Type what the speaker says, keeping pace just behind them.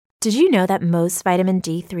Did you know that most vitamin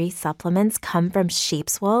D3 supplements come from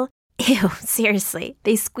sheep's wool? Ew, seriously.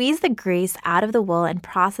 They squeeze the grease out of the wool and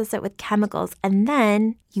process it with chemicals, and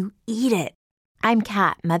then you eat it. I'm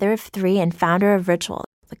Kat, mother of 3 and founder of Ritual,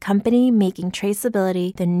 the company making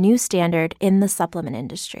traceability the new standard in the supplement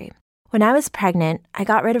industry. When I was pregnant, I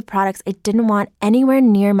got rid of products I didn't want anywhere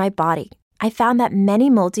near my body. I found that many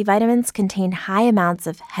multivitamins contain high amounts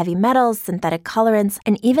of heavy metals, synthetic colorants,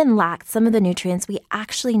 and even lacked some of the nutrients we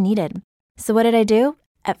actually needed. So what did I do?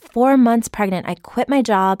 At 4 months pregnant, I quit my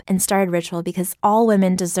job and started Ritual because all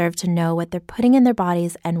women deserve to know what they're putting in their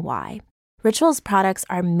bodies and why. Ritual's products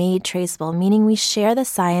are made traceable, meaning we share the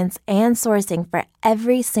science and sourcing for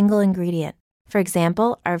every single ingredient. For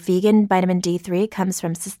example, our vegan vitamin D3 comes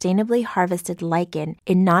from sustainably harvested lichen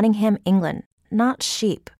in Nottingham, England, not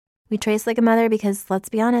sheep. We trace like a mother because, let's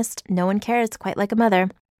be honest, no one cares quite like a mother.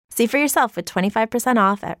 See for yourself with 25%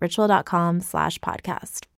 off at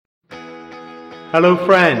ritual.com/podcast. Hello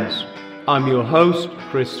friends, I'm your host,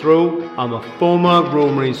 Chris Thrall. I'm a former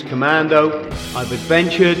Royal Marines Commando. I've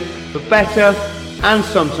adventured, for better and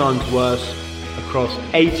sometimes worse, across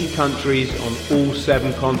 80 countries on all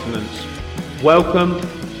 7 continents. Welcome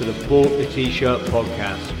to the Bought the T-Shirt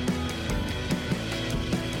podcast.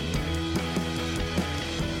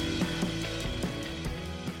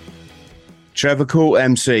 Trevor Court,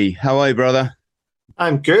 MC. How are you, brother?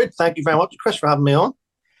 I'm good. Thank you very much, Chris, for having me on.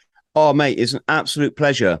 Oh, mate, it's an absolute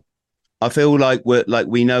pleasure. I feel like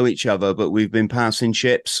we know each other, but we've been passing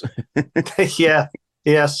ships.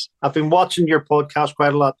 Yes. I've been watching your podcast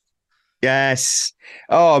quite a lot. Yes.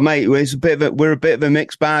 Oh, mate, we're a bit of a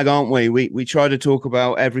mixed bag, aren't we? We try to talk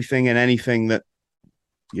about everything and anything that,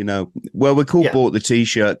 well, we're called Bought the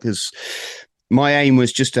T-Shirt because my aim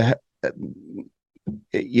was just to,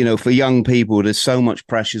 for young people, there's so much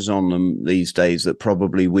pressures on them these days that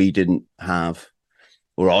probably we didn't have,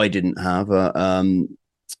 or I didn't have. And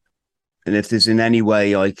if there's in any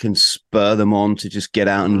way I can spur them on to just get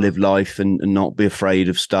out and live life and not be afraid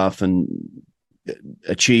of stuff and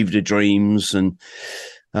achieve their dreams. And,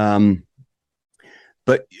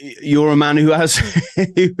 but you're a man who has,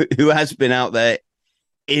 who has been out there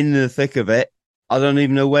in the thick of it. I don't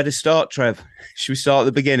even know where to start, Trev. Should we start at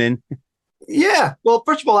the beginning? Yeah. Well,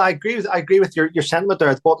 first of all, I agree with your sentiment there.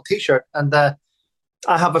 I bought the T-shirt, and I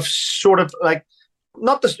have a sort of like,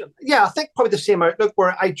 not this. Yeah, I think probably the same outlook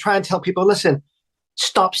where I try and tell people, listen,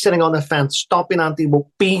 stop sitting on the fence, stop being anti-woke,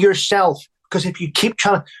 be yourself. Because if you keep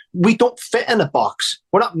trying to, we don't fit in a box.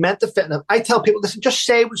 We're not meant to fit in it. I tell people, listen, just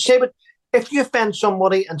say what. If you offend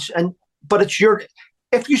somebody, but it's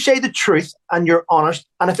if you say the truth and you're honest,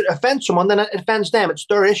 and if it offends someone, then it offends them. It's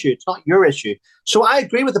their issue. It's not your issue. So I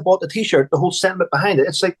agree with the T-shirt, the whole sentiment behind it.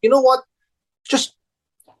 It's like, you know what?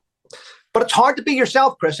 But it's hard to be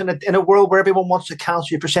yourself, Chris, in a world where everyone wants to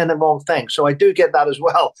cancel you for saying the wrong thing. So I do get that as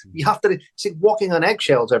well. You have to see walking on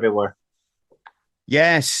eggshells everywhere.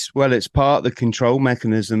 Yes, well, it's part of the control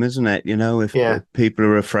mechanism, isn't it? If people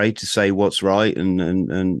are afraid to say what's right,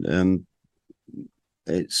 and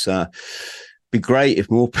it's be great if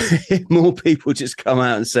more people just come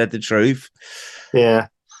out and said the truth. Yeah.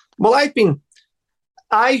 Well, I've been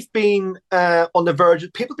on the verge.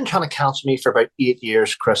 People have been trying to cancel me for about 8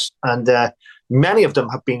 years, Chris, and many of them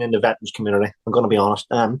have been in the veterans community. I'm going to be honest.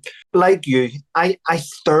 Like you, I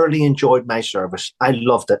thoroughly enjoyed my service. I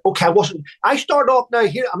loved it. Okay, I started off now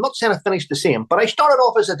here. I'm not saying I finished the same, but I started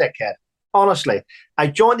off as a dickhead. Honestly, I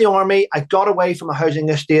joined the army. I got away from a housing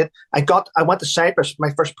estate. I went to Cyprus for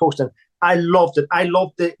my first posting. I loved it. I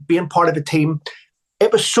loved it, being part of a team.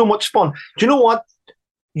 It was so much fun. Do you know what?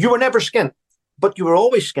 You were never skint, but you were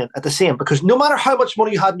always skint at the same, because no matter how much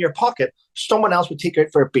money you had in your pocket, someone else would take you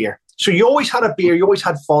out for a beer. So you always had a beer. You always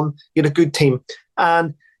had fun. You had a good team.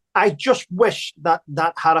 And I just wish that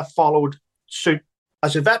had a followed suit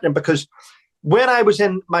as a veteran, because when I was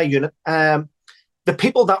in my unit, the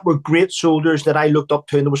people that were great soldiers that I looked up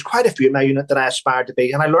to, and there was quite a few in my unit that I aspired to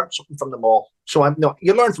be, and I learned something from them all. So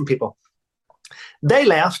you learn from people. They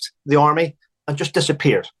left the army and just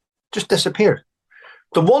disappeared. The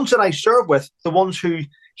ones that I served with, the ones who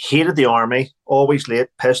hated the army, always late,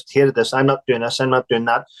 pissed, hated this, I'm not doing this, I'm not doing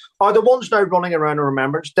that, are the ones now running around on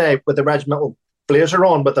Remembrance Day with the regimental blazer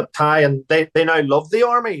on with a tie, and they now love the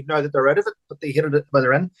army now that they're out of it, but they hated it when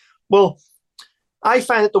they're in. Well, I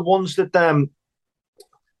find that the ones that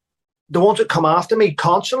come after me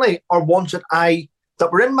constantly are ones that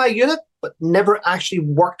were in my unit but never actually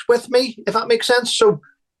worked with me, if that makes sense. So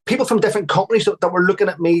people from different companies that were looking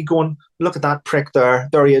at me going, look at that prick there.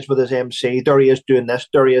 There he is with his MC. There he is doing this.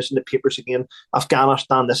 There he is in the papers again.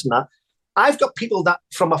 Afghanistan, this and that. I've got people that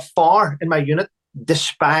from afar in my unit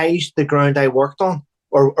despised the ground I worked on.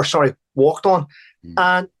 or sorry, walked on.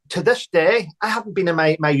 And to this day, I haven't been in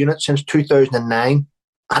my unit since 2009,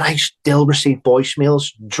 and I still receive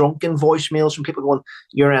voicemails, drunken voicemails from people going,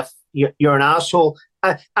 "You're an asshole.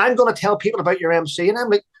 I'm going to tell people about your MC," and I'm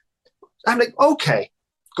like, okay,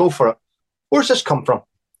 go for it. Where's this come from?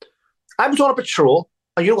 I was on a patrol,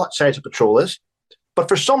 and you know what size a patrol is, but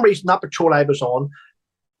for some reason that patrol I was on,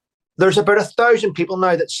 there's about 1,000 people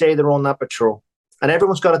now that say they're on that patrol. And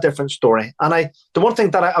everyone's got a different story. And the one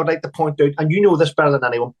thing that I would like to point out, and you know this better than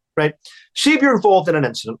anyone, right? See if you're involved in an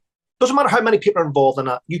incident. Doesn't matter how many people are involved in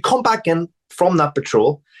that. You come back in from that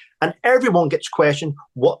patrol, and everyone gets questioned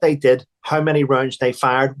what they did, how many rounds they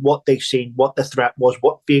fired, what they seen, what the threat was,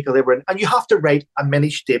 what vehicle they were in. And you have to write a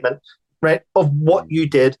mini statement, right, of what you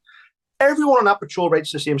did. Everyone on that patrol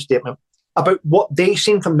writes the same statement about what they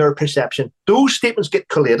seen from their perception. Those statements get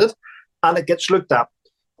collated, and it gets looked at.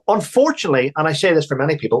 Unfortunately, and I say this for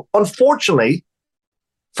many people, unfortunately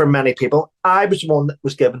for many people, I was the one that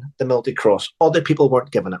was given the Military Cross. Other people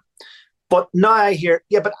weren't given it. But now I hear,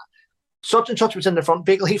 yeah, but such and such was in the front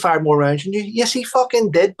vehicle. He fired more rounds than you. Yes, he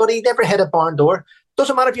fucking did, but he never hit a barn door.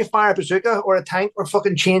 Doesn't matter if you fire a bazooka or a tank or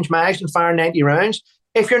fucking change mags and fire 90 rounds.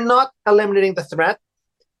 If you're not eliminating the threat,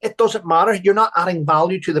 it doesn't matter. You're not adding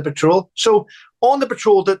value to the patrol. So on the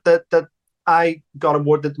patrol that I got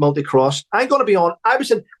awarded the Military Cross, I'm going to be on. I was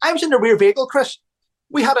in the rear vehicle, Chris.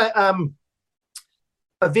 We had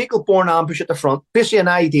a vehicle-borne ambush at the front, basically an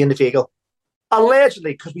IED in the vehicle,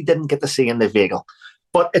 allegedly because we didn't get to see in the vehicle.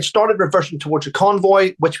 But it started reversing towards a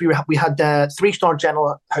convoy, which we had 3-star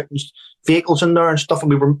General Houghton's vehicles in there and stuff, and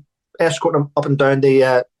we were escorting them up and down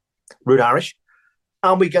the Route Irish,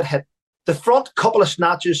 and we got hit. The front couple of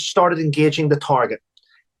snatches started engaging the target.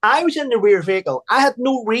 I was in the rear vehicle. I had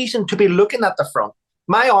no reason to be looking at the front.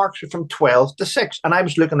 My arcs were from 12 to 6, and I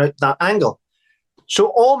was looking at that angle. So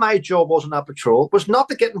all my job was on that patrol was not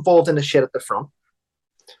to get involved in the shit at the front,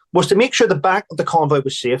 was to make sure the back of the convoy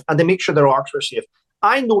was safe and to make sure their arcs were safe.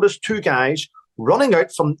 I noticed 2 guys running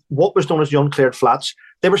out from what was known as the uncleared flats.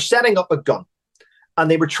 They were setting up a gun, and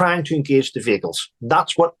they were trying to engage the vehicles.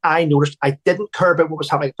 That's what I noticed. I didn't care about what was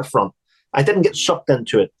happening at the front. I didn't get sucked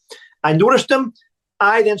into it. I noticed them.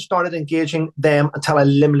 I then started engaging them until I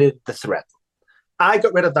eliminated the threat. I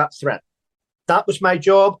got rid of that threat. That was my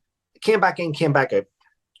job. Came back in, came back out.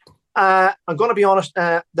 I'm going to be honest,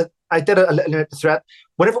 that I did eliminate the threat.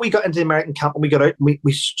 Whenever we got into the American camp and we got out, we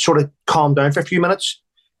sort of calmed down for a few minutes.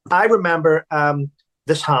 I remember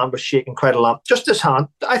this hand was shaking quite a lot. Just this hand.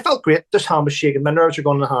 I felt great. This hand was shaking. My nerves were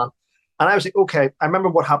going in the hand. And I was like, okay, I remember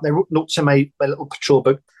what happened. I wrote notes in my little patrol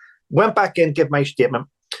book. Went back in, give my statement.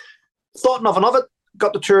 Thought nothing of it.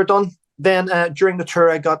 Got the tour done. Then during the tour,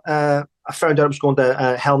 I found out I was going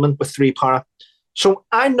to Helmand with 3 para. So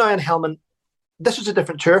I'm now in Helmand. This is a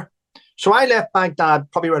different tour. So I left Baghdad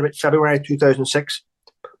probably around about February 2006.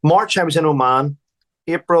 March, I was in Oman.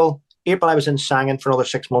 April, I was in Sangin for another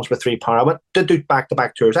 6 months with 3 para. I went to do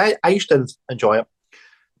back-to-back tours. I used to enjoy it.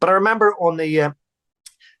 But I remember on the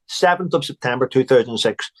 7th of September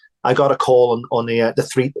 2006, I got a call on the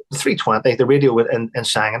 320, the radio in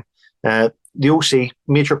Sangin. The OC,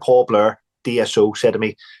 Major Paul Blair, DSO, said to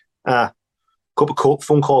me, got a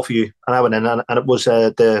phone call for you. And I went in, and it was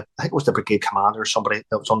I think it was the brigade commander or somebody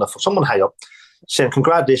that was on someone high up, saying,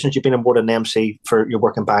 congratulations, you've been awarded an MC for your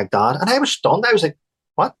work in Baghdad. And I was stunned. I was like,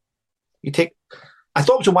 what? I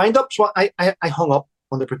thought it was a wind up. So I hung up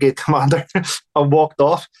on the brigade commander and walked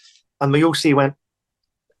off. And my OC went,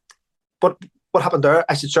 what happened there?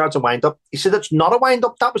 I said, sir, it's a wind up. He said, it's not a wind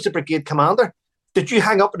up. That was the brigade commander. Did you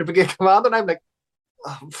hang up on the brigade commander? And I'm like,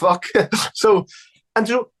 oh, fuck. So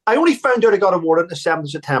I only found out I got awarded on the 7th of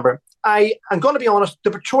September. I'm going to be honest,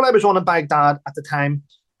 the patrol I was on in Baghdad at the time,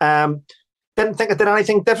 didn't think I did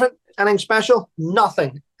anything different, anything special,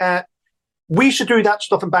 nothing. We used to do that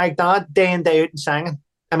stuff in Baghdad day in, day out in Sangin.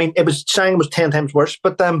 I mean, Sangin was 10 times worse,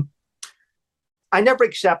 but I never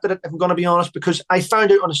accepted it, if I'm going to be honest, because I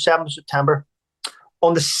found out on the 7th of September.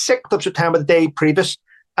 On the 6th of September, the day previous,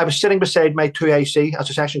 I was sitting beside my 2IC as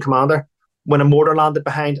a section commander when a mortar landed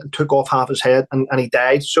behind and took off half his head, and he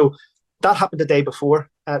died. So that happened the day before.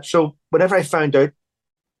 So whenever I found out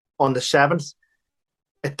on the 7th,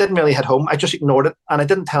 it didn't really hit home. I just ignored it, and I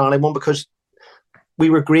didn't tell anyone because we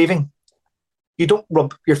were grieving. You don't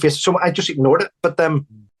rub your face. So I just ignored it. But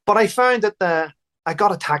I found that I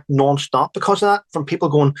got attacked non-stop because of that, from people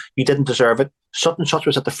going, you didn't deserve it. Such and such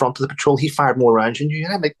was at the front of the patrol. He fired more rounds than you.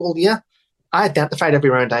 And I'm like, well, yeah. I identified every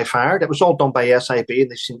round I fired. It was all done by SIB,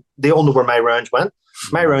 and they all know where my rounds went.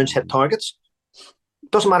 My rounds hit targets.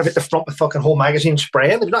 Doesn't matter if it's the front with fucking whole magazine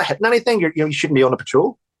spraying. If you're not hitting anything, you shouldn't be on a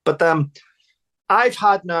patrol. But I've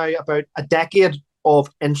had now about a decade of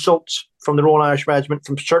insults from the Royal Irish Regiment,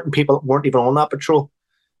 from certain people that weren't even on that patrol,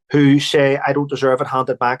 who say, I don't deserve it, hand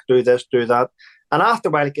it back, do this, do that. And after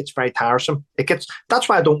a while, it gets very tiresome. That's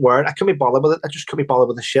why I don't wear it. I couldn't be bothered with it. I just couldn't be bothered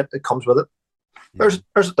with the shit that comes with it. There's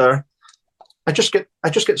it there. I just get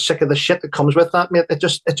sick of the shit that comes with that, mate. It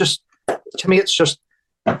just to me, it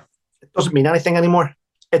doesn't mean anything anymore.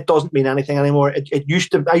 It doesn't mean anything anymore. I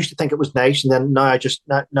used to think it was nice, and then now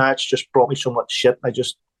it's just brought me so much shit. I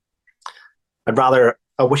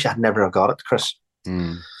wish I had never got it, Chris.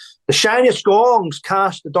 Mm. The shiniest gongs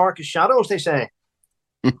cast the darkest shadows, they say.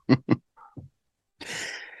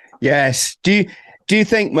 Yes. Do you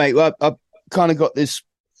think, mate? Well, I've kind of got this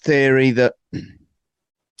theory that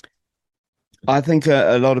I think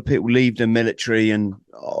a lot of people leave the military, and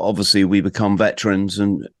obviously we become veterans,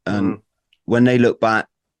 and when they look back,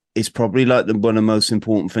 it's probably like one of the most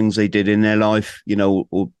important things they did in their life, you know,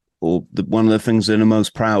 or one of the things they're the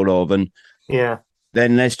most proud of. And yeah,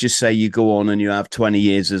 then let's just say you go on and you have 20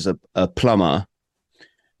 years as a plumber.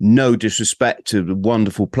 No disrespect to the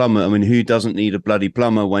wonderful plumber. I mean, who doesn't need a bloody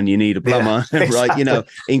plumber when you need a plumber, yeah, exactly. right? You know,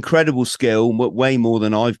 incredible skill, way more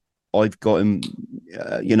than I've got him.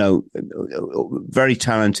 You know, very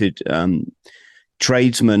talented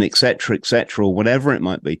tradesman, etc., or whatever it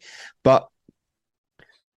might be. But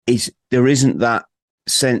there isn't that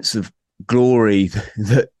sense of glory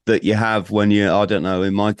that you have when you, I don't know,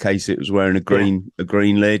 in my case it was wearing a green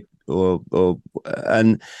lid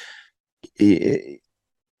and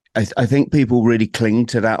I think people really cling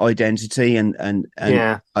to that identity, and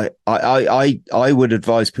yeah. I would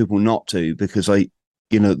advise people not to, because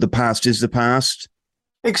the past is the past.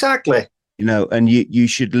 Exactly. You know, and you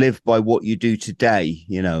should live by what you do today.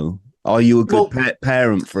 You know, are you a good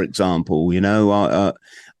parent, for example? You know,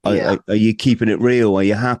 are you keeping it real? Are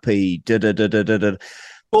you happy?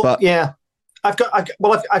 Well, yeah, I've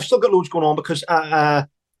still got loads going on, because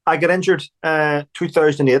I got injured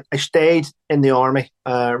 2008. I stayed in the army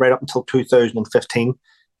right up until 2015,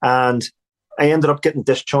 and I ended up getting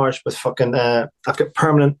discharged with fucking. I've got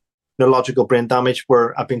permanent neurological brain damage,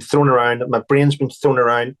 where I've been thrown around. My brain's been thrown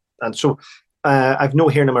around, and so I've no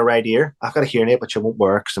hearing in my right ear. I've got a hearing aid, which I won't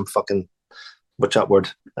wear because I'm fucking. What's that word?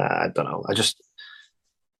 I don't know. I just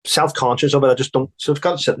self-conscious of it. I just don't. So I've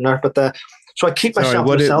got it sitting there, but so I keep myself.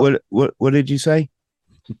 What did you say?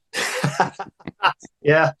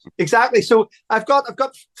 Yeah, exactly. So I've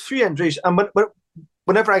got 3 injuries, and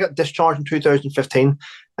whenever I got discharged in 2015,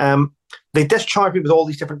 they discharged me with all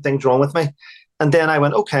these different things wrong with me, and then I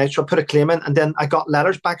went, okay, so I put a claim in, and then I got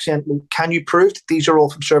letters back saying, well, can you prove that these are all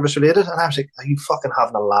from service related? And I was like, are you fucking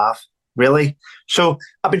having a laugh? Really? So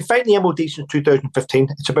I've been fighting the MOD since 2015.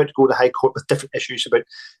 It's about to go to High Court with different issues and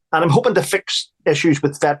I'm hoping to fix issues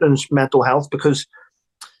with veterans' mental health, because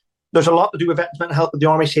there's a lot to do with veterans' mental health. But the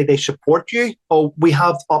Army say they support you. Oh, we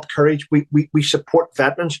have up courage. We support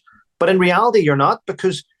veterans. But in reality, you're not,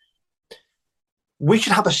 because we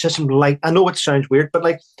should have a system like, I know it sounds weird, but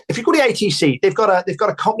like if you go to ITC, they've got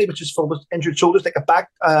a company which is full with injured soldiers, like a back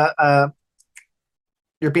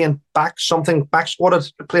you're being back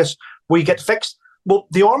squatted place where you get fixed. Well,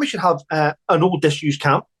 the Army should have an old disused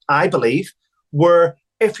camp, I believe, where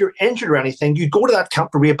if you're injured or anything, you go to that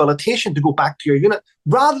camp for rehabilitation to go back to your unit,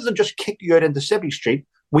 rather than just kick you out into Civvy Street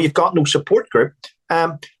where you've got no support group.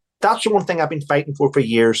 That's the one thing I've been fighting for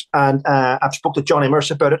years. And I've spoke to Johnny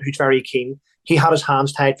Mercer about it, who's very keen. He had his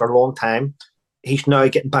hands tied for a long time. He's now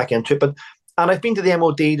getting back into it. And I've been to the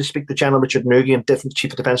MOD to speak to General Richard Noogie and different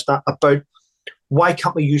Chief of Defence staff about why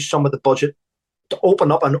can't we use some of the budget to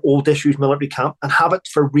open up an old disused military camp and have it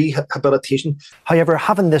for rehabilitation. However,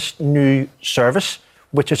 having this new service,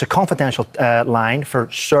 which is a confidential line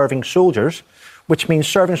for serving soldiers, which means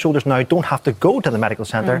serving soldiers now don't have to go to the medical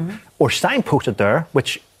centre or signposted there,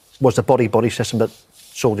 which was the buddy system that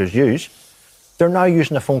soldiers use. They're now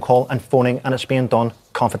using a phone call and phoning, and it's being done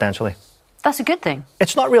confidentially. That's a good thing.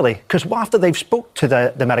 It's not really, because after they've spoke to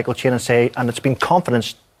the medical chain and it's been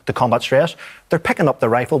confidence to combat stress, they're picking up the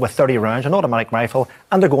rifle with 30 rounds, an automatic rifle,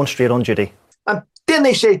 and they're going straight on duty. And then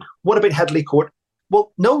they say, what about Headley Court?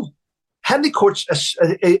 Well, no. Headley Court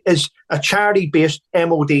is a charity-based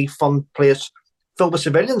MOD fund place filled with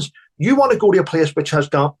civilians. You want to go to a place which has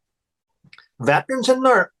got veterans in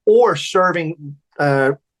there or serving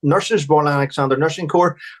nurses, Royal Alexander Nursing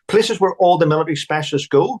Corps, places where all the military specialists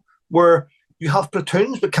go, where you have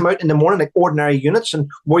platoons that come out in the morning like ordinary units, and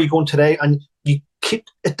where are you going today? And you keep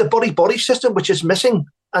it, the buddy system, which is missing.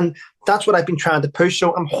 And that's what I've been trying to push.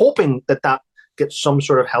 So I'm hoping that gets some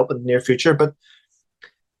sort of help in the near future. But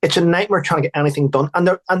it's a nightmare trying to get anything done. And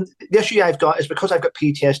the issue I've got is because I've got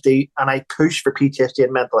PTSD and I push for PTSD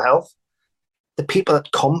and mental health, the people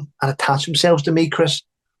that come and attach themselves to me, Chris,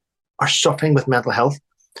 are suffering with mental health.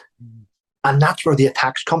 And that's where the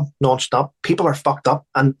attacks come non-stop. People are fucked up,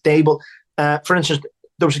 and they will, for instance,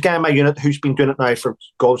 there was a guy in my unit who's been doing it now for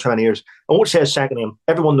God knows how many years. I won't say his second name.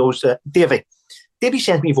 Everyone knows Davey. Davey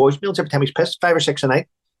sends me voicemails every time he's pissed, 5 or 6 a night.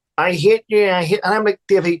 I hate you. And I'm like,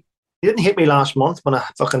 Davey, you didn't hate me last month when I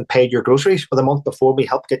fucking paid your groceries, or the month before we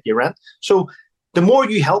helped get your rent. So the more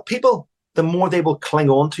you help people, the more they will cling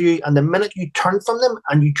on to you. And the minute you turn from them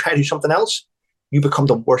and you try to do something else, you become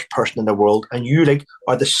the worst person in the world. And you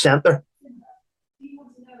are the center.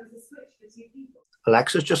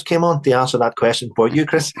 Alexis just came on to answer that question for you,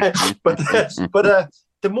 Chris. but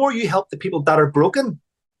the more you help the people that are broken,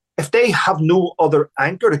 if they have no other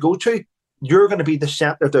anchor to go to, you're going to be the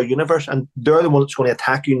center of their universe, and they're the one that's going to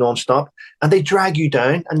attack you nonstop, and they drag you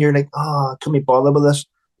down, and you're like, can we bother with this?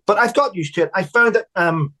 But I've got used to it. I found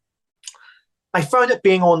it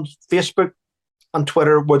being on Facebook and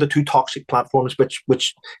Twitter were the two toxic platforms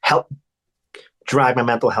which help drag my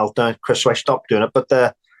mental health down, Chris. So I stopped doing it.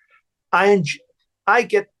 But I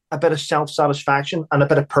get a bit of self-satisfaction and a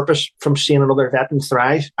bit of purpose from seeing another veteran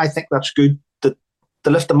thrive. I think that's good to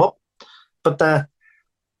lift them up. But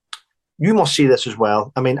you must see this as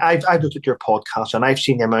well. I mean, I've looked at your podcast and I've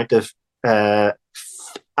seen the amount of,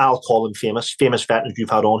 I'll call them famous veterans you've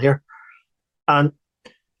had on here. And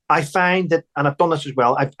I find that, and I've done this as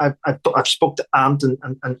well, I've spoke to Ant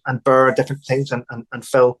and Burr, different things, and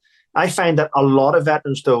Phil. I find that a lot of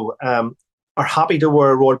veterans, though, are happy to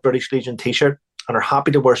wear a Royal British Legion t-shirt and are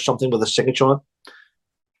happy to wear something with a signature on it.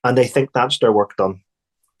 And they think that's their work done.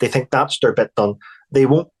 They think that's their bit done. They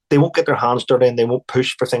won't get their hands dirty, and they won't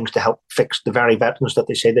push for things to help fix the very veterans that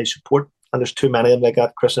they say they support. And there's too many of them like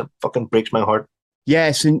that, Chris, and it fucking breaks my heart.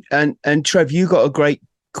 Yes, and Trev, you got a great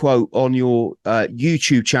quote on your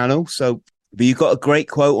YouTube channel. But you got a great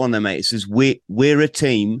quote on there, mate. It says, we're a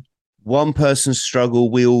team. One person struggle,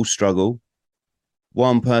 we all struggle.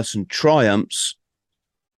 One person triumphs,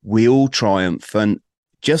 we all triumph. And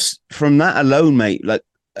just from that alone, mate, like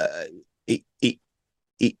it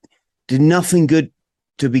did nothing good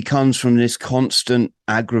to be comes from this constant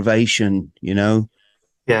aggravation, you know?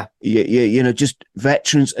 Yeah. You know, just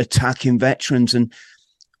veterans attacking veterans. And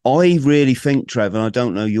I really think, Trevor, and I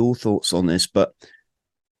don't know your thoughts on this, but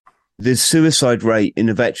the suicide rate in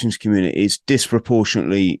the veterans community is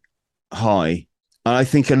disproportionately high. And I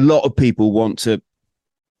think a lot of people want to,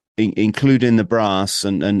 including the brass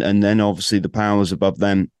and then obviously the powers above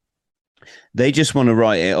them, they just want to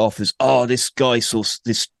write it off as, this guy saw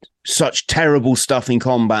this such terrible stuff in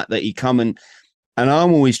combat that he come and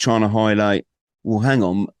I'm always trying to highlight, well, hang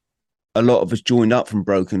on, a lot of us joined up from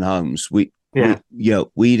broken homes. We'd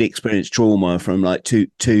experienced trauma from like 2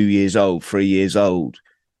 years old, 3 years old,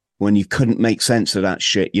 when you couldn't make sense of that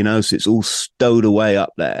shit, you know, so it's all stowed away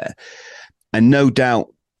up there. And no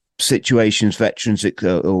doubt situations veterans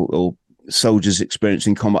or soldiers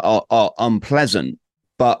experiencing combat are unpleasant,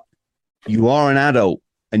 but you are an adult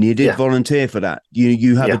and you did volunteer for that.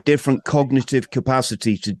 You have a different cognitive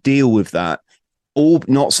capacity to deal with that. All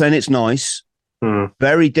not saying it's nice,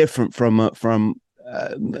 very different from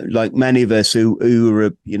like many of us who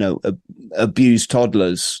were abused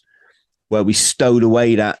toddlers, where we stowed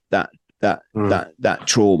away that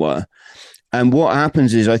trauma. And what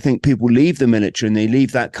happens is, I think people leave the military and they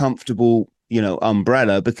leave that comfortable,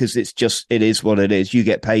 umbrella, because it is what it is. You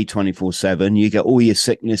get paid 24/7. You get all your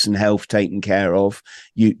sickness and health taken care of.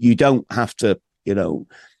 You don't have to,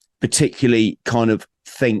 particularly kind of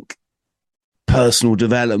think personal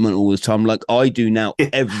development all the time, like I do now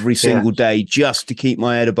every single day, just to keep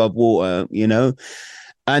my head above water,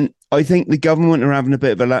 And I think the government are having a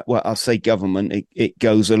bit of I'll say government, it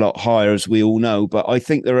goes a lot higher, as we all know, but I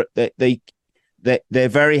think they're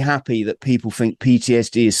very happy that people think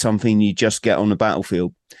PTSD is something you just get on the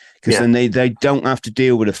battlefield, because then they don't have to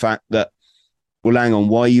deal with the fact that, well, hang on,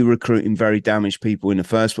 why are you recruiting very damaged people in the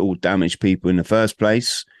first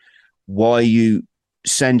place? Why are you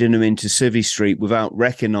sending them into Civvy Street without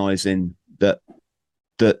recognizing that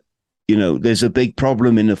there's a big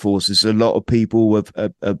problem in the forces? A lot of people with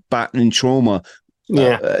a battling trauma,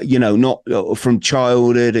 not from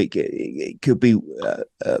childhood. It could be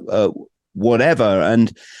whatever,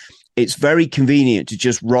 and it's very convenient to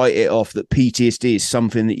just write it off that PTSD is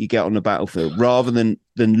something that you get on the battlefield, rather than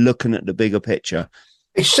looking at the bigger picture.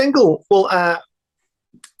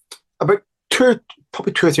 About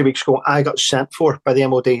probably 2 or 3 weeks ago, I got sent for by the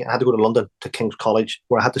MOD. I had to go to London to King's College,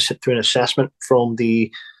 where I had to sit through an assessment from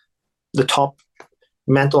the top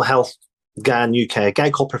mental health guy in the UK, a guy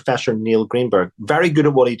called Professor Neil Greenberg. Very good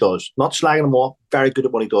at what he does. Not slagging him off, very good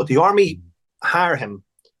at what he does. The Army hire him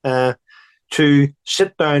to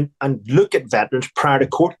sit down and look at veterans prior to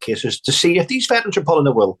court cases to see if these veterans are pulling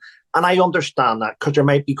the wool. And I understand that because there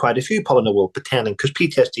might be quite a few pulling the wool, pretending, because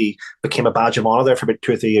PTSD became a badge of honor there for about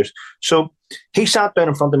 2 or 3 years. So he sat down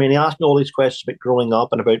in front of me and he asked me all these questions about growing up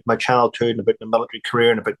and about my childhood and about my military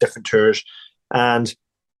career and about different tours. And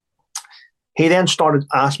he then started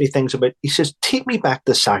asking me things about, he says, take me back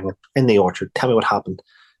to Sangin in the orchard. Tell me what happened.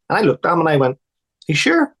 And I looked at him and I went, you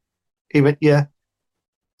sure? He went, yeah.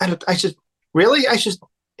 I said, really? I said,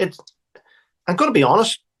 I'm going to be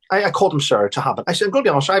honest. I called him sir to happen. I said, I'm going to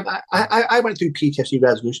be honest. I went through PTSD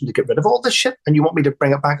resolution to get rid of all this shit, and you want me to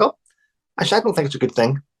bring it back up? I said, I don't think it's a good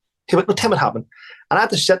thing. He went, no, tell me what happened. And I had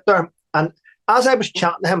to sit there. And as I was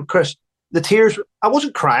chatting to him, Chris, the tears, I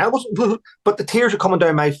wasn't crying, but the tears were coming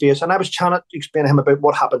down my face. And I was trying to explain to him about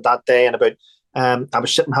what happened that day and about, I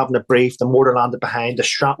was sitting having a brief, the mortar landed behind, the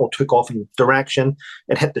shrapnel took off in direction.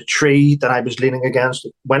 It hit the tree that I was leaning against,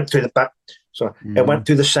 it went through the back. So it went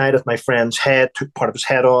through the side of my friend's head, took part of his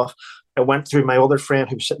head off. It went through my other friend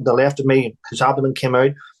who was sitting to the left of me, and his abdomen came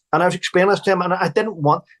out. And I was explaining this to him, and I didn't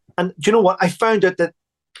want, and do you know what? I found out that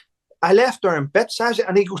I left there in bits,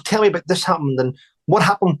 and he goes, tell me about this happened, and what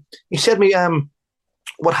happened? He said to me,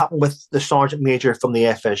 what happened with the Sergeant Major from the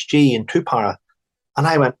FSG in Tupara? And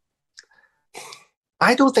I went,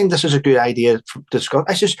 I don't think this is a good idea to discuss.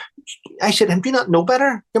 I said, do you not know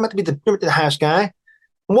better? You're meant to be the highest guy.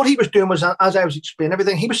 And what he was doing was, as I was explaining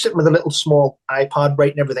everything, he was sitting with a little small iPad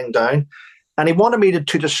writing everything down. And he wanted me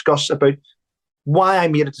to discuss about why I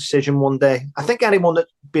made a decision one day. I think anyone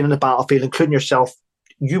that's been in the battlefield, including yourself,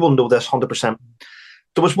 you will know this 100%.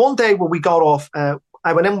 There was one day where we got off.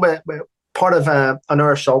 I went in with part of an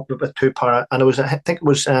air assault with Tupara, and it was, I think it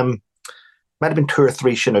was, might have been 2 or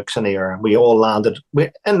 3 Chinooks in the air, and we all landed.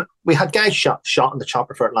 We had guys shot in the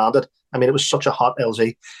chopper before it landed. I mean, it was such a hot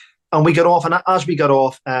LZ. And we got off, and as we got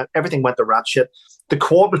off, everything went to rat shit. The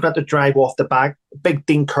quad was meant to drive off the back. Big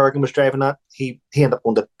Dean Kurgan was driving that. He ended up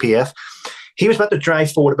on the PF. He was meant to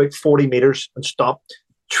drive forward about 40 metres and stop.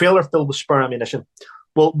 Trailer filled with spare ammunition.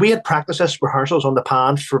 Well, we had practiced this rehearsals on the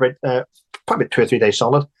pan for about probably 2 or 3 days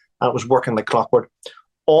solid, and it was working like clockwork.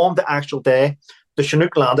 On the actual day, the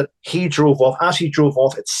Chinook landed. He drove off. As he drove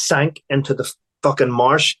off, it sank into the fucking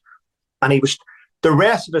marsh, and the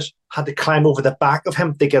rest of us had to climb over the back of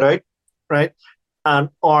him to get out, right? And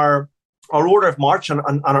our order of march and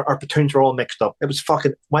our platoons were all mixed up. It was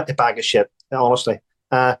fucking, went to bag of shit, honestly.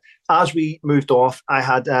 As we moved off, I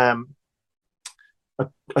had a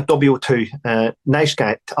W2, nice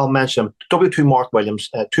guy, I'll mention him, W2 Mark Williams,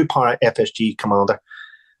 Tupara FSG commander.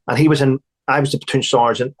 And I was the platoon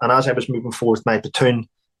sergeant, and as I was moving forward with my platoon,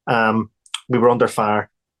 we were under fire.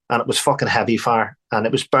 And it was fucking heavy fire, and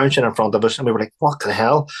it was bouncing in front of us, and we were like, what the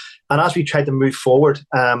hell? And as we tried to move forward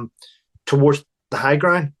towards the high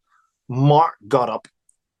ground, Mark got up.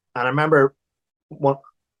 And I remember one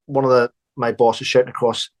of my bosses shouting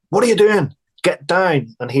across, what are you doing? Get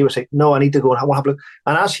down. And he was like, no, I need to go. And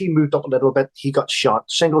as he moved up a little bit, he got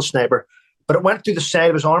shot, single sniper. But it went through the side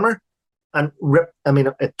of his armour and ripped,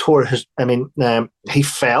 it tore he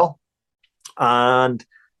fell. And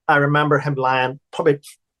I remember him lying probably,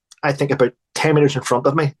 I think, about 10 metres in front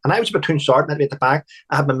of me. And I was a platoon sergeant at the back.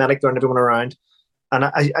 I had my medic there and everyone around. And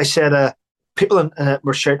I said, people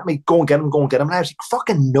were shouting at me, go and get him, go and get him. And I was like,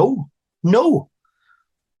 fucking no.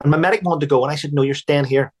 And my medic wanted to go. And I said, no, you're staying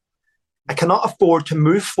here. I cannot afford to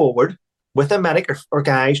move forward with a medic or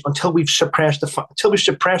guys until we've suppressed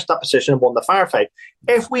that position and won the firefight.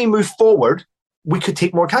 If we move forward, we could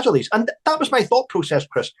take more casualties. And that was my thought process,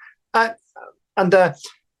 Chris.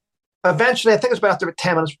 Eventually, I think it was about after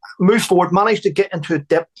 10 minutes, moved forward, managed to get into a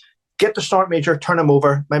dip, get the sergeant major, turn him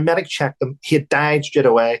over. My medic checked him. He had died straight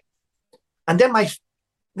away. And then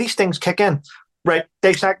these things kick in. Right,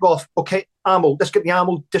 they sack off. Okay, ammo. Let's get the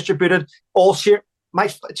ammo distributed. All share.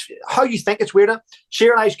 How you think it's weirder.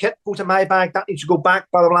 Serialized kit, go to my bag. That needs to go back,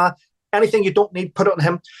 blah, blah, blah. Anything you don't need, put it on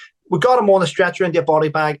him. We got him on the stretcher into a body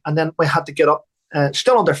bag, and then we had to get up,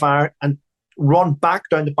 still under fire, and run back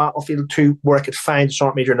down the battlefield to where I could find the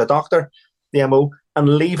sergeant major and the doctor, the MO,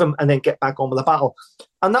 and leave him and then get back on with the battle.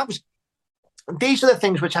 And these are the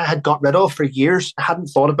things which I had got rid of for years. I hadn't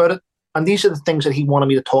thought about it. And these are the things that he wanted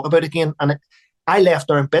me to talk about again. And I left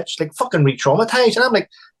there in bits, like fucking re-traumatized. And I'm like,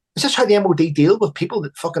 is this how the MOD deal with people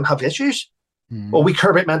that fucking have issues? Or we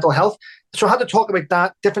care about mental health? So I had to talk about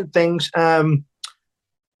that, different things. I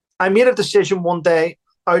made a decision one day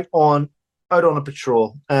out on a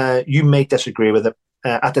patrol. You may disagree with it.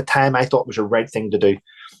 At the time, I thought it was the right thing to do.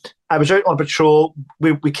 I was out on patrol.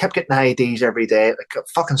 We kept getting IEDs every day. I got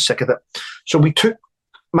fucking sick of it. So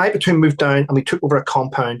my platoon moved down and we took over a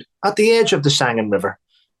compound at the edge of the Sangin River.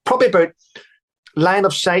 probably about line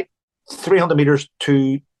of sight, 300 metres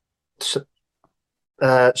to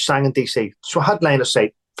Sangin DC. So I had line of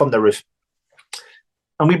sight from the roof.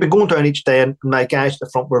 And we've been going down each day, and my guys at the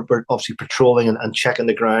front were obviously patrolling and checking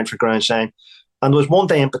the ground for ground sign. And there was one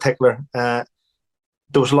day in particular, there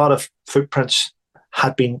was a lot of footprints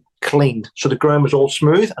had been cleaned. So the ground was all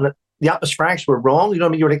smooth, and the atmospherics were wrong. You know what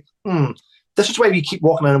I mean? You were like, this is why we keep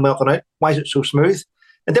walking in and walking out. Why is it so smooth?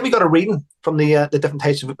 And then we got a reading from the different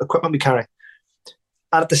types of equipment we carry.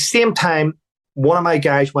 And at the same time, one of my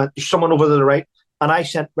guys went, there's someone over to the right. And I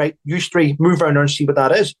said, right, you three, move around there and see what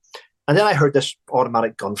that is. And then I heard this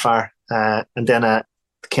automatic gunfire. And then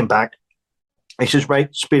came back. He says,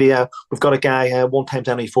 right, Speedy, we've got a guy, 1 times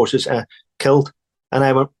enemy forces, killed. And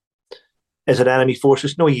I went, is it enemy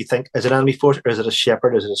forces? No, you think, is it enemy forces? Or is it a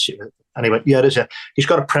shepherd? Is it a shepherd? And he went, yeah, it is. He's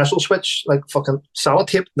got a Pressel switch, like fucking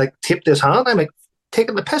sellotape, like taped to his hand. I'm like,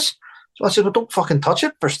 taking the piss. So I said, well, don't fucking touch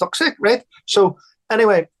it, for stuck's sake, right? So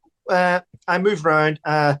anyway, I moved around,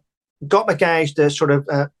 got my guys to sort of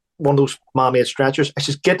one of those man-made stretchers. I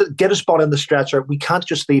says, get a spot in the stretcher. We can't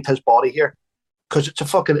just leave his body here, because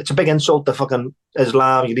it's a big insult to fucking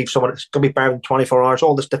Islam. You leave someone, it's going to be buried in 24 hours,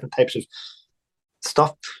 all this different types of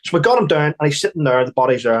stuff. So we got him down, and he's sitting there, the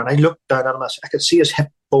body's there, and I looked down at him, I could see his hip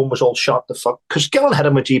bone was all shot the fuck, because Skillen hit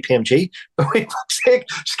him with GPMG. For fuck's sake,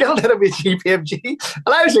 Skillen hit him with GPMG.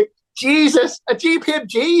 And I was like, Jesus, a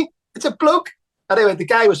GPMG? It's a bloke. Anyway, the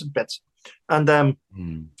guy was in bits. And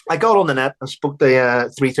I got on the net and spoke to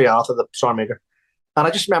 3-3 Alpha, the SAR maker. And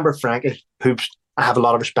I just remember Frankie, who I have a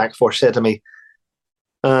lot of respect for, said to me,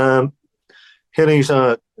 Henry's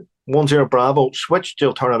 10 Bravo, switch to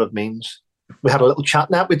alternative means. We had a little chat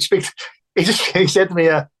now. We'd speak. He said to me,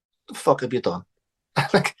 what the fuck have you done?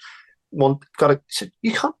 Like, he said,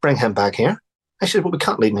 you can't bring him back here. I said, well, we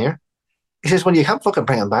can't leave him here. He says, well, you can't fucking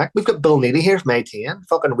bring him back. We've got Bill Neely here from ATN,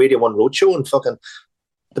 fucking Radio 1 Roadshow, and fucking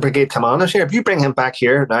the brigade commanders here. If you bring him back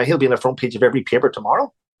here now, he'll be on the front page of every paper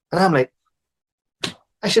tomorrow. And I'm like,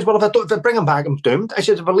 I said, well, if I bring him back, I'm doomed. I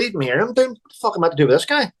said, if I leave him here, I'm doomed. What the fuck am I to do with this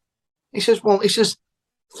guy? He says,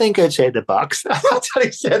 think outside the box. That's what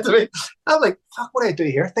he said to me. I'm like, fuck, what do I do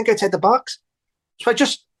here? Think outside the box. So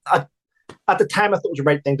at the time, I thought it was the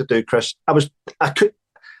right thing to do, Chris.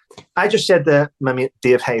 I just said to my mate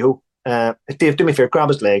Dave Hayho, Dave, do me a favor, grab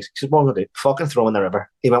his legs. He said, what am I going to do? Fucking throw him in the river.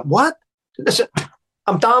 He went, what? Listen,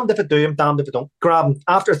 I'm damned if I do, I'm damned if I don't. Grab him.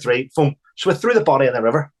 After 3, boom. So I threw the body in the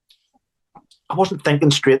river. I wasn't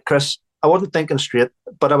thinking straight, Chris. I wasn't thinking straight,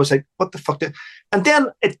 but I was like, what the fuck? And then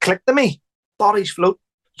it clicked to me. Bodies float.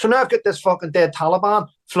 So now I've got this fucking dead Taliban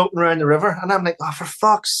floating around the river. And I'm like, oh, for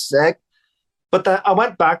fuck's sake. But I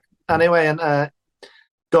went back anyway and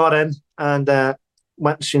got in and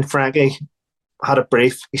went and seen Frankie, had a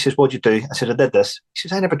brief. He says, what'd you do? I said, I did this. He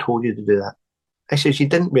says, I never told you to do that. I says, you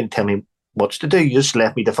didn't really tell me what to do. You just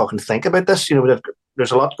left me to fucking think about this. You know,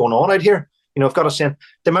 there's a lot going on out here. You know, I've got to send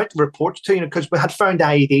the amount of reports to, you know, because we had found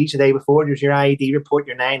IEDs the day before. There's your IED report,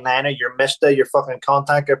 your 9-liner, your MISTA, your fucking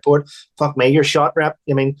contact report. Fuck me, your shot rep.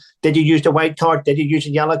 I mean, did you use the white card? Did you use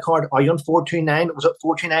the yellow card? Are you on 429? Was it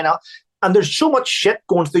 429? And there's so much shit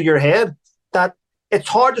going through your head that it's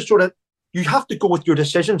hard to sort of, you have to go with your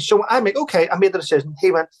decision. So I'm like, okay, I made the decision.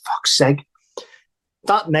 He went, fuck's sake.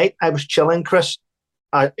 That night, I was chilling, Chris,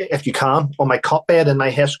 if you can, on my cot bed in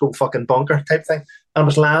my Hesco fucking bunker type thing. And I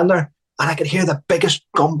was lying there, and I could hear the biggest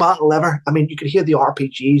gun battle ever. I mean, you could hear the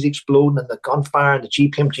RPGs exploding and the gunfire and the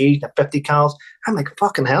GPMGs, the 50 cals. I'm like,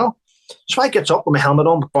 fucking hell. So I gets up with my helmet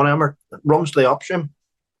on, with Bonhammer, runs to the upstream,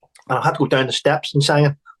 and I had to go down the steps and sang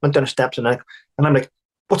it. Went down the steps and I'm like,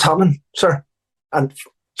 what's happening, sir? And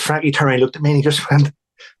Frankie turned around and looked at me and he just went,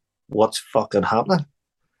 what's fucking happening?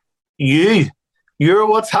 You're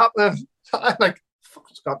what's happening. I'm like,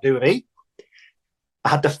 what's got to do with me? I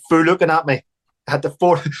had the fool looking at me. I had the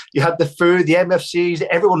food, the MFCs,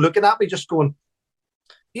 everyone looking at me, just going.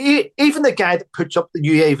 Even the guy that puts up the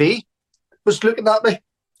UAV was looking at me,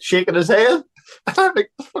 shaking his head. And I'm like,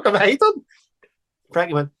 what the fuck am I done?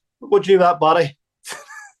 Frankie went, what'd you do with that body?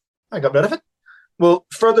 I got rid of it. Well,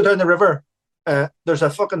 further down the river, there's a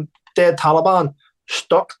fucking dead Taliban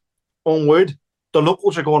stuck on wood. The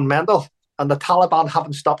locals are going mental, and the Taliban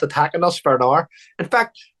haven't stopped attacking us for an hour. In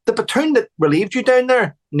fact, the platoon that relieved you down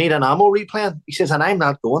there need an ammo replan. He says, and I'm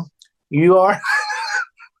not going. You are.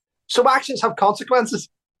 So actions have consequences.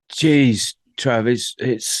 Jeez, Travis,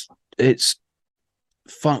 it's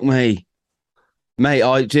fuck me.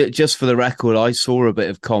 Mate, just for the record, I saw a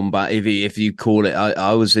bit of combat, if you call it.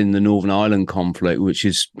 I was in the Northern Ireland conflict, which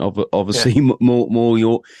is obviously more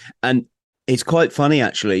your... And it's quite funny,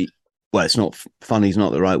 actually. Well, it's not funny, is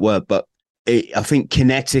not the right word, but I think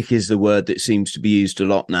kinetic is the word that seems to be used a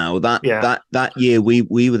lot now. That year we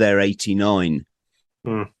were there 89,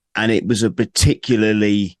 and it was a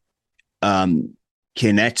particularly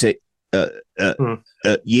kinetic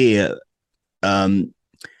year.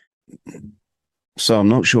 So I'm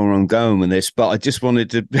not sure where I'm going with this, but I just wanted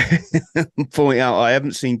to point out I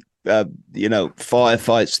haven't seen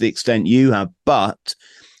firefights to the extent you have, but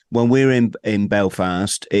when we were in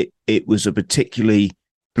Belfast, it was a particularly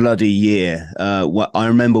bloody year. I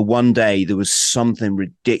remember one day there was something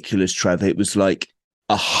ridiculous, Trevor. It was like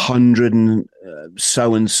 100 and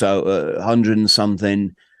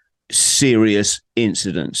something serious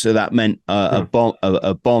incidents. So that meant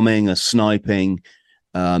a bombing, a sniping,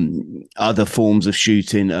 other forms of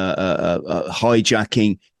shooting,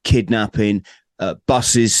 hijacking, kidnapping,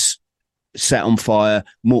 buses set on fire,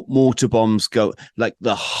 mortar bombs go, like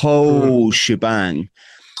the whole shebang.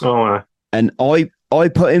 And I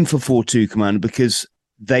put in for 4-2 Commander because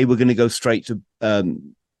they were going to go straight to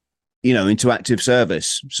into active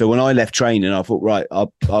service. So when I left training, I thought, right,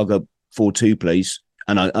 I'll go 4-2, please.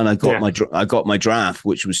 And I got my draft,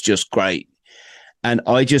 which was just great. And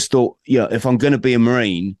I just thought, if I'm going to be a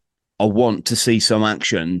Marine, I want to see some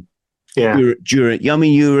action. Yeah. You're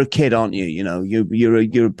a kid, aren't you?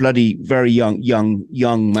 You're a bloody very young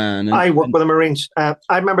man. I worked with the Marines. I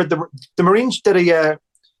remember the Marines did a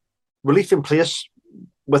relief in place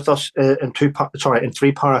with us in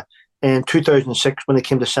 3-para in 2006 when they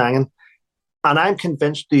came to Sangin. And I'm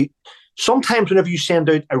convinced sometimes whenever you send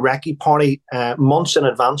out a recce party months in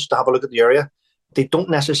advance to have a look at the area, they don't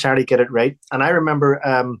necessarily get it right. And I remember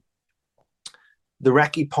the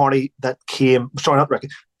recce party that came, not recce,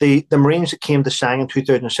 the Marines that came to Sang in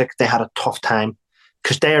 2006, they had a tough time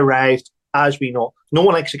because they arrived, as we know, no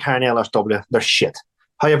one likes to carry an LSW, they're shit.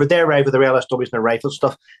 However, they arrived with their LSWs and their rifle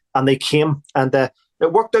stuff, and they came, and it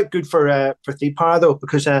worked out good for 3-para though,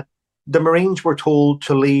 because the Marines were told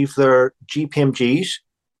to leave their GPMGs,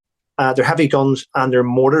 their heavy guns and their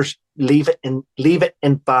mortars, leave it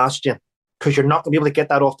in Bastion, because you're not going to be able to get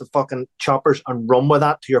that off the fucking choppers and run with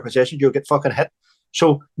that to your position. You'll get fucking hit.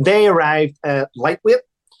 So they arrived lightweight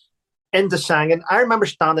into Sangin. I remember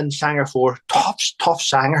standing in Sanger 4, tough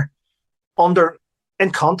Sanger,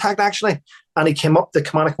 in contact actually. And he came up, the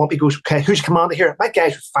commander came up, he goes, okay, who's commander here? My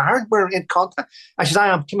guys were firing, we're in contact. I says, I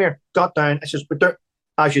am, come here, got down. I says, but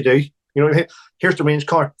as you do. Here's the range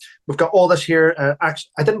car. We've got all this here. I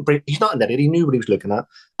didn't break. He's not an idiot. He knew what he was looking at.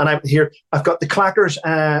 And I'm here. I've got the clackers.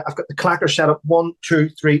 I've got the clackers set up 1, 2,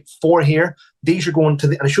 3, 4 here. These are going to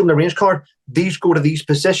and I showed him the range card. These go to these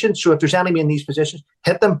positions. So if there's enemy in these positions,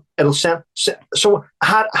 hit them. It'll send. So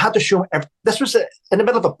I had to show him. This was in the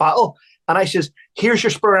middle of a battle. And I says, here's your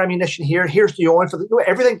spare ammunition here. Here's the oil for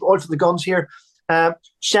everything. Oil for the guns here.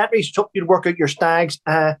 Sentries took you to work out your stags.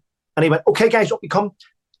 And he went, okay, guys, up you come.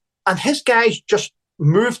 And his guys just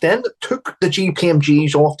moved in, took the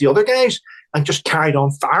GPMGs off the other guys and just carried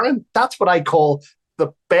on firing. That's what I call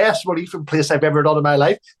the best relief in place I've ever done in my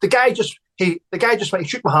life. The guy just went, he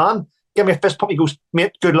shook my hand, gave me a fist pump. He goes,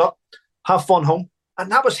 mate, good luck, have fun home.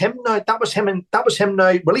 And that was him now. That was him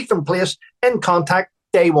now. Relief in place, in contact,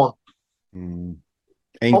 day one.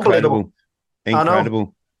 Incredible.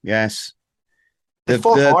 Yes.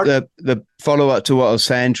 The follow up to what I was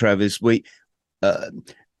saying, Trev, is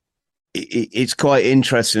it's quite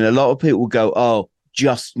interesting. A lot of people go, oh,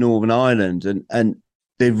 just Northern Ireland, and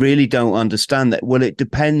they really don't understand that. Well, it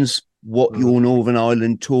depends what your Northern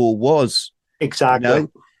Ireland tour was. Exactly.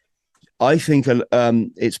 I think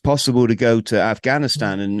it's possible to go to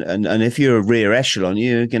Afghanistan, and if you're a rear echelon,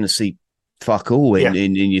 you're going to see fuck all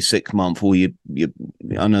in your 6 month, or you.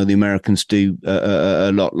 I know the Americans do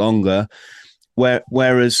a lot longer.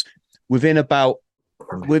 Whereas within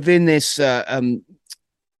this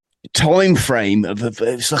time frame of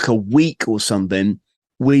it's like a week or something,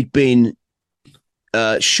 we'd been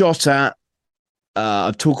shot at.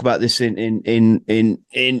 I've talked about this in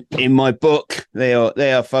my book. They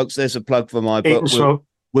are folks. There's a plug for my book.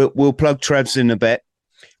 We'll plug Trev's in a bit,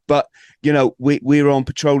 but we were on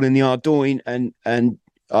patrol in the Ardoyne, and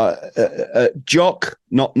Jock,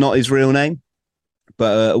 not his real name,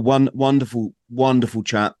 but one wonderful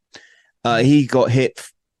chap. He got hit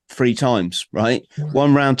 3 times. Right,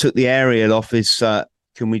 one round took the aerial off his.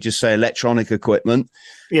 Can we just say electronic equipment?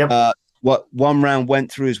 Yeah. One round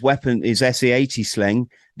went through his weapon, his SE-80 sling.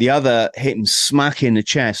 The other hit him smack in the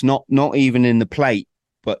chest, not even in the plate,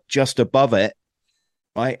 but just above it,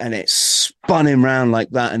 right? And it spun him round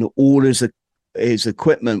like that, and all his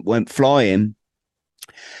equipment went flying.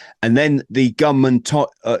 And then the gunman,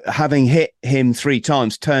 having hit him 3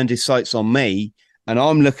 times, turned his sights on me, and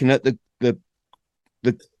I'm looking at the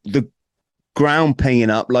ground pinging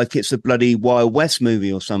up like it's a bloody Wild West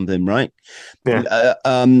movie or something, right? Yeah.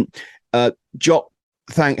 Jock,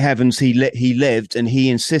 thank heavens he lived, and he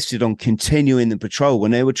insisted on continuing the patrol.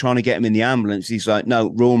 When they were trying to get him in the ambulance, he's like,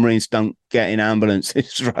 no, Royal Marines don't get in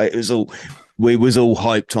ambulances. Right? We was all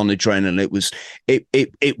hyped on adrenaline.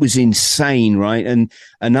 It was insane, right? And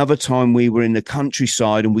another time we were in the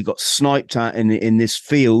countryside and we got sniped at in this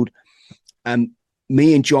field, and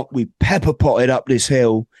me and Jock, we pepper potted up this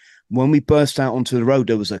hill. When we burst out onto the road,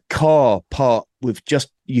 there was a car parked with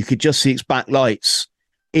you could just see its back lights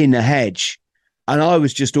in the hedge. And I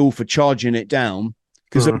was just all for charging it down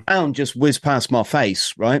because the round just whizzed past my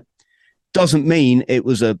face, right? Doesn't mean it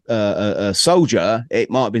was a soldier. It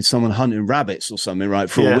might have been someone hunting rabbits or something, right?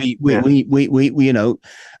 We you know,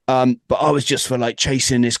 but I was just for like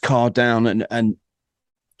chasing this car down, and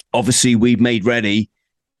obviously we made ready,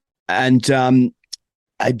 and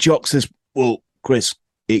Jock says, "Well, Chris,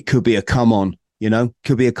 it could be a come on, you know,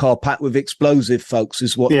 could be a car packed with explosive folks,"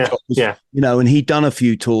 is what Jock was, you know, and he'd done a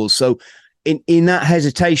few tours, so in that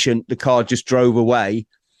hesitation, the car just drove away,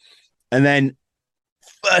 and then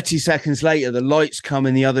 30 seconds later, the lights come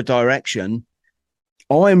in the other direction.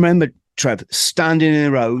 I remember, Trev, standing in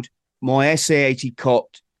the road, my SA-80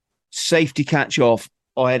 cocked, safety catch off.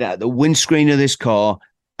 I had at the windscreen of this car,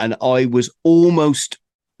 and I was almost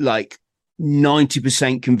like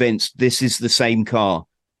 90% convinced this is the same car,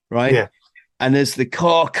 right? Yeah. And as the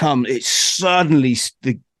car comes, it suddenly,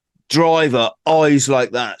 the driver, eyes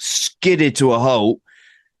like that, skidded to a halt,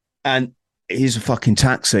 and he's a fucking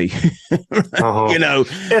taxi. You know,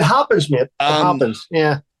 it happens, mate. It happens.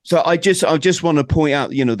 Yeah. So I just want to point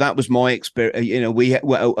out, you know, that was my experience. You know, we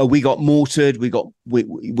got mortared. We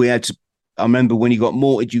had to. I remember when you got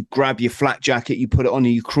mortared, you grab your flak jacket, you put it on,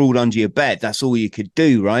 and you crawled under your bed. That's all you could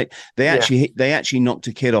do, right? They actually knocked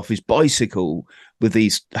a kid off his bicycle with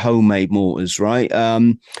these homemade mortars, right? Our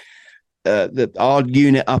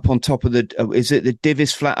unit up on top of is it the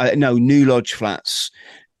Divis flat? No, New Lodge flats.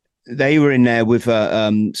 They were in there with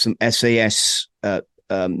some SAS,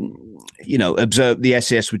 you know, the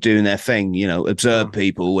SAS were doing their thing, you know, observe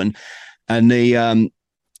people, and the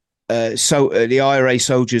IRA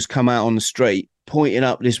soldiers come out on the street pointing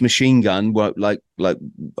up this machine gun, like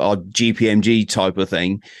our GPMG type of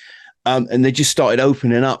thing, and they just started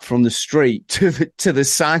opening up from the street to the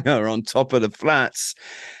Sanger on top of the flats.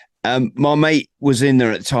 My mate was in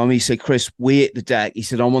there at the time. He said, "Chris, we hit the deck." He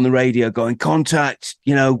said, "I'm on the radio going, contact,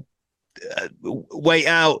 you know, wait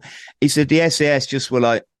out." He said the SAS just were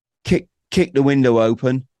like, kick the window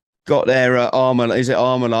open, got their armor, is it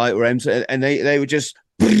Armalite or M? And they were just,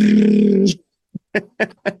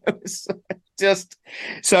 just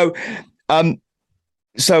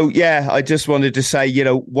so yeah, I just wanted to say, you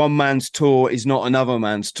know, one man's tour is not another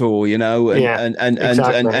man's tour, you know,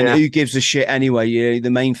 and who gives a shit anyway? You know,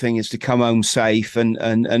 the main thing is to come home safe and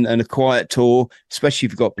a quiet tour, especially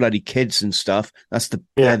if you've got bloody kids and stuff.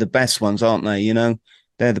 They're the best ones, aren't they? You know,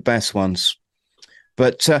 they're the best ones.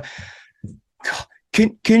 But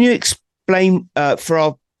can you explain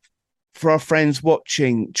for our friends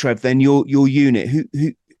watching, Trev, then your unit, who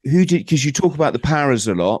did, because you talk about the paras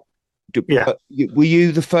a lot. Yeah. Were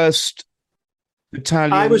you the first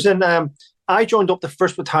battalion? I was in. I joined up the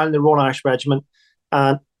 1st Battalion, the Royal Irish Regiment,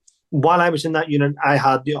 and while I was in that unit, I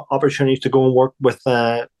had the opportunity to go and work with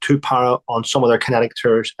 2 para on some of their kinetic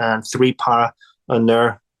tours and 3 para on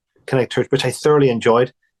their kinetic tours, which I thoroughly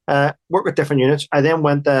enjoyed. Worked with different units. I then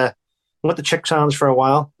went to Chicksands for a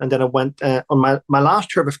while, and then I went on my last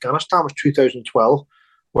tour of Afghanistan was 2012,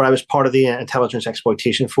 where I was part of the intelligence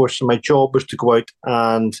exploitation force. So my job was to go out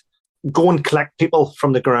and collect people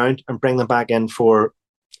from the ground and bring them back in for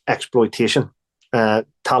exploitation.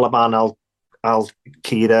 Taliban, Al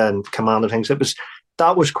Qaeda, and commando things.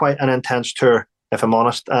 That was quite an intense tour, if I'm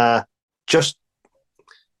honest. Just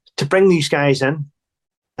to bring these guys in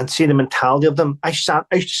and see the mentality of them. I used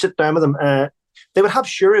to sit down with them. They would have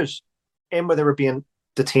shuras in where they were being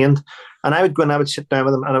detained, and I would go and I would sit down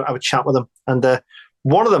with them and I would chat with them. And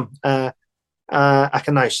one of them, I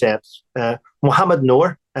can now say it, Mohammed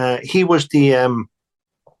Noor. He was the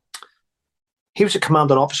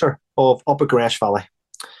commanding officer of Upper Gresh Valley,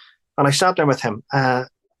 and I sat down with him.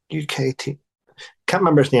 UKT, can't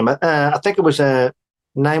remember his name. I think it was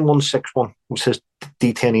 9161 was his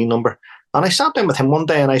detainee number. And I sat down with him one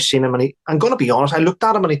day, and I seen him, and I'm going to be honest, I looked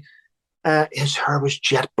at him, and his hair was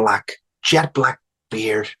jet black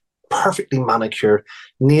beard, perfectly manicured,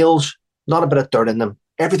 nails, not a bit of dirt in them.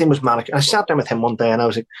 Everything was manicured. I sat down with him one day, and I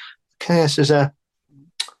was like, "Okay," I says,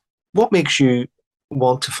 "What makes you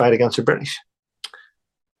want to fight against the British?"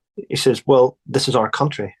 He says, "Well, this is our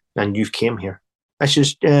country, and you've came here." I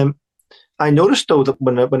says, I noticed though that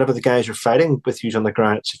whenever the guys are fighting with you on the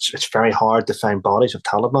ground, it's very hard to find bodies of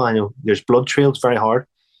Taliban. You know, there's blood trails, very hard.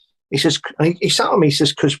 He says, and he sat with me. He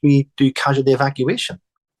says, because we do casualty evacuation,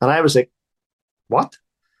 and I was like, what?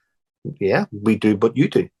 Yeah, we do, but you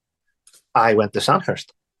do. I went to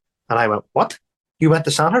Sandhurst, and I went, what? You went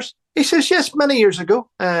to Sandhurst? He says, yes, many years ago.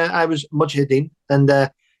 I was Mujahideen,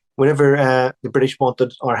 and whenever the British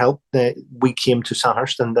wanted our help, we came to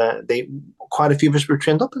Sandhurst, and quite a few of us were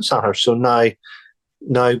trained up in Sandhurst. So now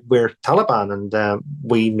we're Taliban, and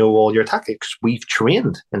we know all your tactics. We've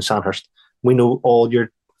trained in Sandhurst. We know all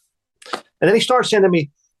your... And then he starts saying to me,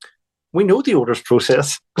 we know the orders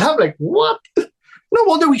process. And I'm like, what? No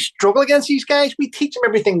wonder we struggle against these guys. We teach them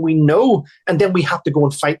everything we know, and then we have to go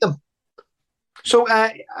and fight them. So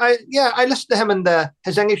I listened to him, and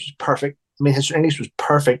his English was perfect. I mean, his English was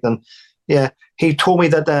perfect, and yeah, he told me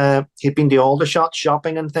that he'd been to Aldershot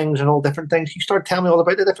shopping and things and all different things. He started telling me all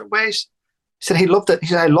about the different ways. He said he loved it. He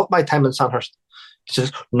said, I loved my time in Sandhurst. He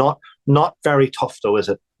says, not very tough though, is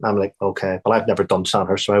it? I'm like, okay, well, I've never done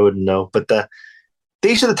Sandhurst, so I wouldn't know. But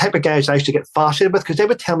these are the type of guys I used to get fascinated with, because they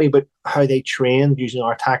would tell me about how they trained using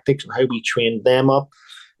our tactics and how we trained them up,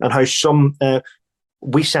 and how some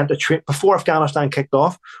we sent before Afghanistan kicked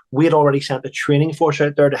off. We had already sent a training force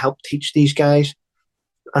out there to help teach these guys,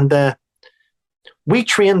 and we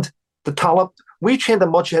trained the Talib, we trained the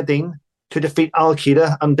Mujahideen to defeat Al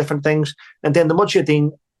Qaeda and different things, and then the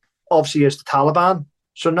Mujahideen obviously is the Taliban.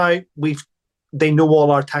 So now they know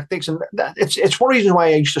all our tactics, and it's one reason why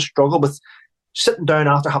I used to struggle with sitting down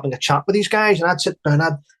after having a chat with these guys, and I'd sit down,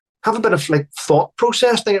 I'd have a bit of like thought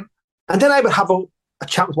process thing, and then I would have a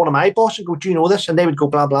chat with one of my bosses and go, do you know this? And they would go,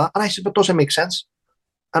 blah, blah. And I said, but does it make sense?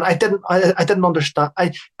 And I didn't understand.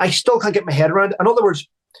 I still can't get my head around it. In other words,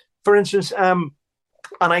 for instance, and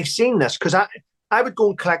I seen this, because I would go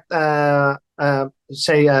and collect,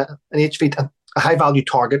 say, an HV, a high-value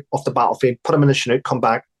target off the battlefield, put them in the chinook, come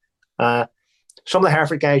back. Some of the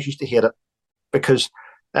Hereford guys used to hate it, because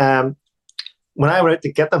when I went out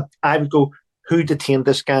to get them, I would go, who detained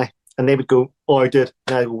this guy? And they would go, oh, I did.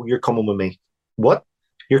 And I go, you're coming with me. What?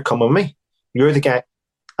 You're coming with me? You're the guy.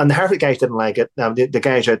 And the Hereford guys didn't like it. The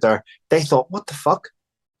guys out there, they thought, what the fuck?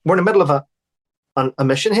 We're in the middle of a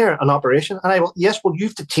mission here, an operation. And I went, yes, well,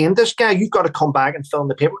 you've detained this guy. You've got to come back and fill in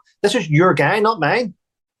the paper. This is your guy, not mine.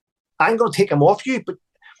 I'm going to take him off you.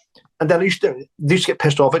 And then they used to get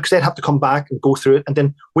pissed off because they'd have to come back and go through it, and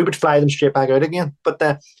then we would fly them straight back out again. But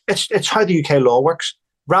it's how the UK law works.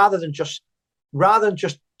 Rather than just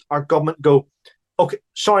our government go, okay,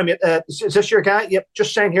 sorry mate, is this your guy? Yep,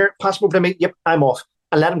 just sign here, pass him over to me. Yep, I'm off,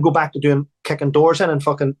 and let him go back to kicking doors in and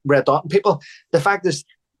fucking red dotting people. The fact is,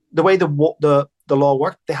 the way the law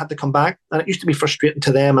worked, they had to come back, and it used to be frustrating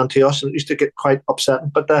to them and to us, and it used to get quite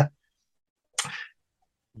upsetting. But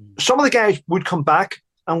some of the guys would come back.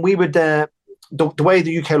 And we would, the way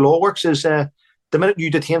the UK law works is the minute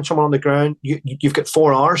you detain someone on the ground, you've got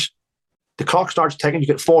 4 hours. The clock starts ticking. You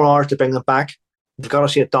get 4 hours to bring them back. You've got to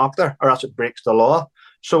see a doctor, or else it breaks the law.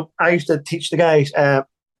 So I used to teach the guys. I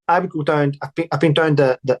would go down. I've been down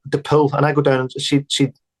the pool, and I go down and see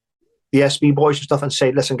the SB boys and stuff, and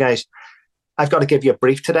say, listen, guys, I've got to give you a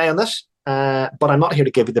brief today on this, but I'm not here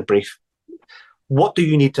to give you the brief. What do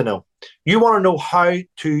you need to know? You want to know how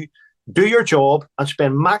to do your job and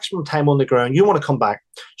spend maximum time on the ground. You want to come back.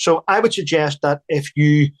 So I would suggest that if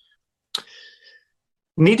you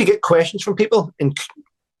need to get questions from people in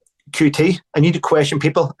QT, I need to question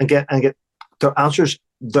people and get their answers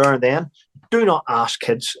there and then. Do not ask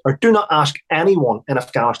kids, or do not ask anyone in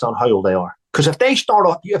Afghanistan how old they are. Because if they start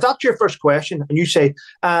off, if that's your first question, and you say,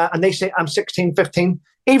 and they say, I'm 16, 15,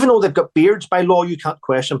 even though they've got beards, by law, you can't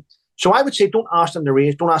question. So I would say, don't ask them their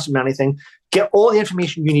age, don't ask them anything. Get all the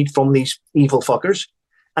information you need from these evil fuckers.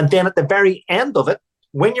 And then at the very end of it,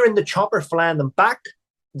 when you're in the chopper flying them back,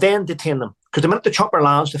 then detain them. Because the minute the chopper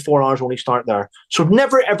lands, the 4 hours only start there. So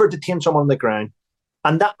never, ever detain someone on the ground.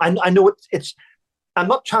 And that I know it's I'm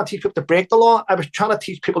not trying to teach people to break the law. I was trying to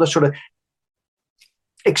teach people to sort of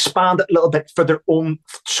expand it a little bit for their own,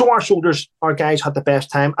 so our soldiers, our guys had the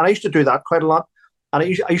best time. And I used to do that quite a lot. And I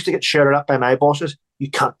used to get shouted at by my bosses. You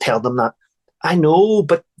can't tell them that. I know,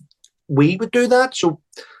 but we would do that. So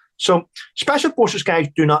Special Forces guys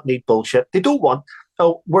do not need bullshit. They don't want,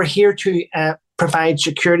 oh, we're here to provide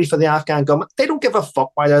security for the Afghan government. They don't give a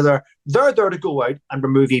fuck why they're there. They're there to go out and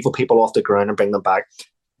remove evil people off the ground and bring them back.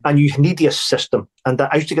 And you need to assist them. And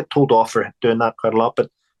I used to get told off for doing that quite a lot, but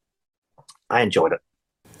I enjoyed it.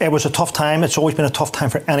 It was a tough time. It's always been a tough time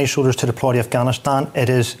for any soldiers to deploy to Afghanistan. It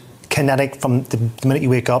is kinetic from the minute you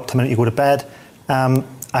wake up to the minute you go to bed.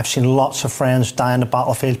 I've seen lots of friends die on the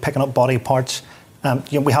battlefield, picking up body parts.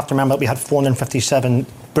 We have to remember that we had 457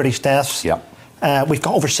 British deaths. Yeah. We've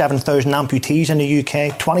got over 7,000 amputees in the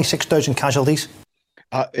UK, 26,000 casualties.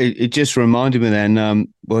 It just reminded me then,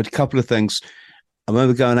 a couple of things. I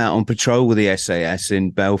remember going out on patrol with the SAS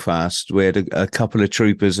in Belfast. We had a couple of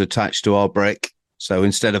troopers attached to our brick. So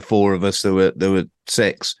instead of 4 of us, there were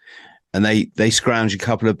 6. And they scrounged a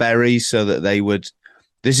couple of berries so that they would.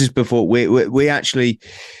 This is before we actually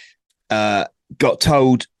got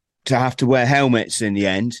told to have to wear helmets in the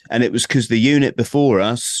end, and it was because the unit before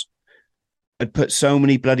us had put so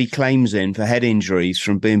many bloody claims in for head injuries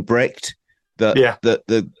from being bricked that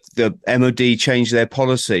the MOD changed their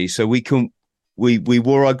policy, so we couldn't. We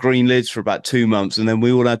wore our green lids for about 2 months, and then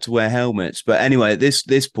we all had to wear helmets. But anyway, at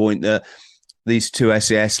this point, these 2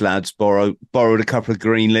 SAS lads borrowed a couple of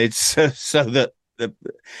green lids so that.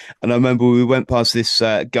 And I remember we went past this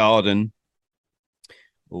garden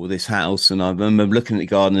or this house, and I remember looking at the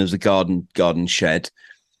garden. There was a garden shed,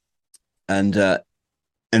 and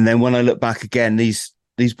then when I look back again, these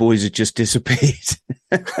boys had just disappeared.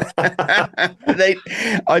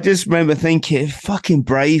 I just remember thinking, fucking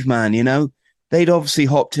brave, man. You know, they'd obviously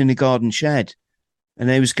hopped in the garden shed, and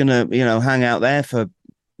they was gonna, hang out there for,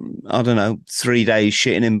 I don't know, 3 days,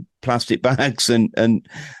 shitting in plastic bags and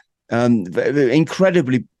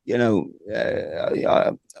incredibly,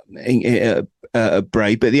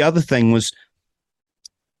 brave. But the other thing was,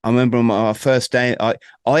 I remember on our first day,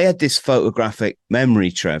 I had this photographic memory,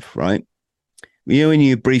 Trev, right? You know, in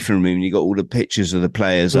your briefing room, you got all the pictures of the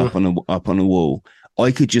players up on a wall.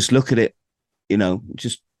 I could just look at it,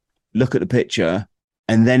 just look at the picture,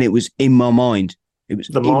 and then it was in my mind. It was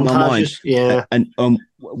in my mind. Yeah. And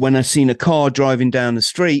when I seen a car driving down the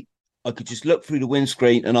street, I could just look through the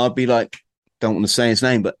windscreen and I'd be like, don't want to say his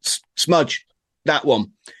name, but Smudge, that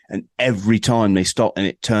one. And every time they stopped, and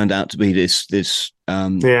it turned out to be this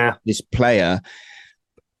player.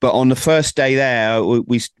 But on the first day there,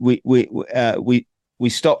 we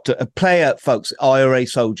stopped at a player, folks, IRA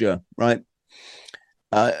soldier, right?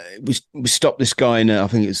 We stopped this guy in, I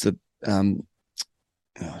think it's the,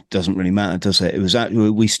 it doesn't really matter, does it? It was actually,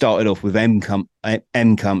 we started off with M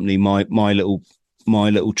Company, my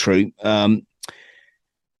little troop. And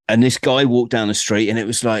this guy walked down the street, and it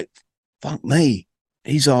was like, fuck me,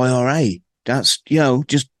 he's IRA. That's,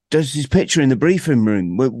 just does his picture in the briefing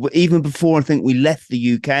room. Even before I think we left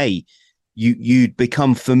the UK, you'd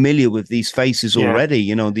become familiar with these faces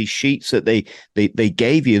already, these sheets that they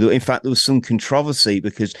gave you. In fact, there was some controversy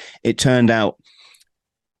because it turned out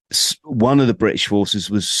one of the British forces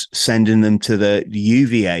was sending them to the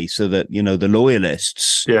UVA, so that, the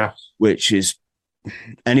loyalists, which is,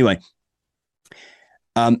 anyway.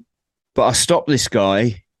 But I stopped this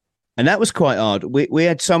guy, and that was quite hard. We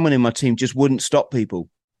had someone in my team just wouldn't stop people.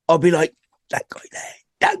 I'd be like, that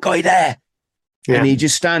guy there. Yeah. And he'd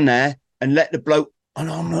just stand there and let the bloke,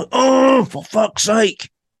 and I'm like, oh, for fuck's sake.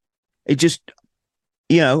 It just,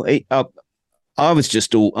 I'm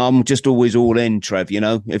just always all in, Trev,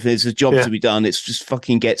 if there's a job to be done, it's just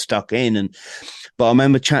fucking get stuck in. But I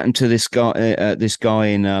remember chatting to this guy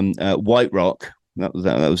in White Rock. That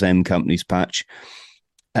was M Company's patch.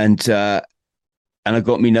 And I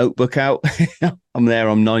got my notebook out. I'm there.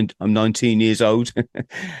 I'm 19 years old.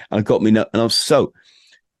 I got me note, and I was so.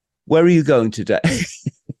 Where are you going today?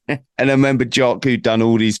 And I remember Jock, who'd done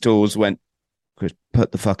all these tours, went, Chris,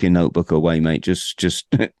 put the fucking notebook away, mate. Just just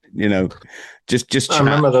chat. I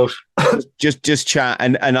remember those. just chat,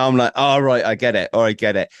 and I'm like, all right, I get it. All right,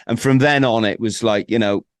 get it. And from then on, it was like, I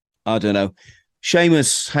don't know.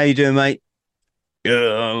 Seamus, how you doing, mate? Yeah,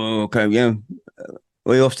 okay. Yeah,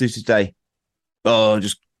 what are you off to today? Oh,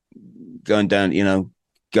 just going down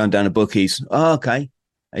to bookies. Oh, okay.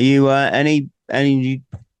 Are you anything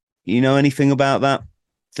about that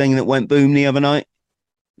thing that went boom the other night?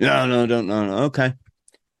 No, don't know. Okay.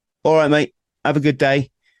 All right, mate. Have a good day.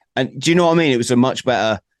 And do you know what I mean? It was a much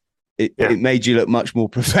better. It made you look much more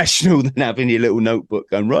professional than having your little notebook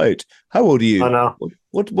going, right. How old are you? I know.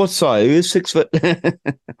 What size? Are you 6 foot?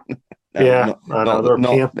 No, I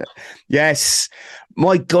know. Yes.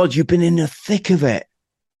 My God, you've been in the thick of it.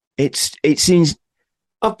 It seems.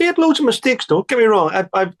 I've made loads of mistakes, don't get me wrong.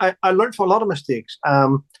 I learned from a lot of mistakes.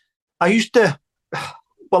 I used to,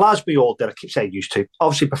 well, as we all did, I keep saying used to.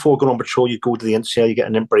 Obviously, before going on patrol, you go to the NCL, you get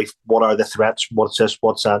an in brief. What are the threats? What's this?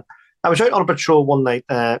 What's that? I was out on a patrol one night.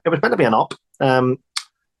 It was meant to be an op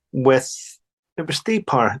it was Thief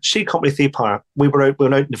Power, C Company Thief Power. We were out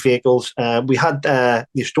in the vehicles. We had the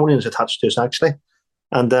Estonians attached to us, actually.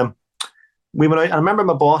 And we went out. I remember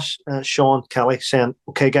my boss, Sean Kelly, saying,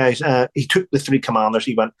 okay, guys, he took the 3 commanders.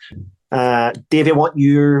 He went, Dave,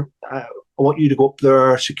 I I want you to go up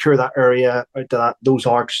there, secure that area, out to those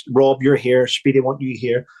arcs. Rob, you're here. Speedy, I want you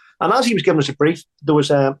here. And as he was giving us a brief, there was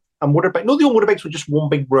a motorbike. No, the old motorbikes were just one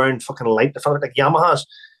big round fucking light. They felt like Yamahas.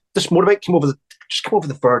 This motorbike came over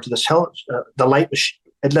the verge of this hill. The light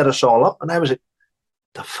it lit us all up, and I was like,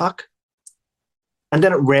 "The fuck!" And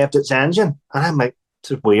then it revved its engine, and I'm like,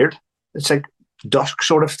 "This is weird." It's like dusk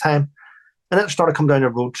sort of time, and then it started coming down the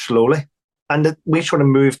road slowly, and we sort of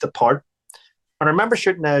moved apart. And I remember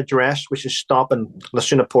shooting duress, which is stop and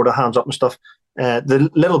Lasuna Porta, hands up and stuff. The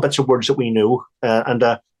little bits of words that we knew, and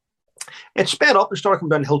it sped up and started coming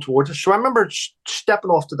down the hill towards us. So I remember stepping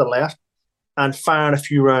off to the left and firing a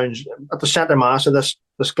few rounds at the centre mass of this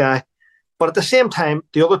guy. But at the same time,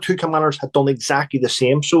 the other two commanders had done exactly the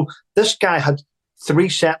same. So this guy had 3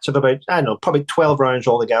 sets of about, I don't know, probably 12 rounds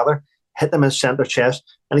altogether, hit them in centre chest,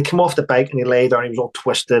 and he came off the bike and he lay there and he was all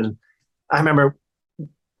twisted. And I remember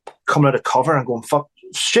coming out of cover and going, fuck,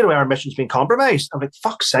 straight away our mission's been compromised. I'm like,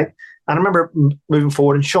 fuck's sake. And I remember moving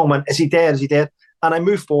forward and Sean went, is he dead? Is he dead? And I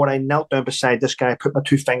moved forward, I knelt down beside this guy, put my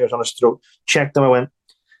 2 fingers on his throat, checked him, I went,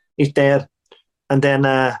 he's dead. And then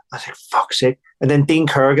I was like, fuck's sake. And then Dean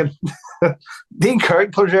Kerrigan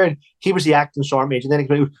comes around. He was the acting sergeant major. And then he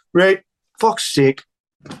goes, right, fuck's sake.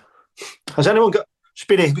 Has anyone got,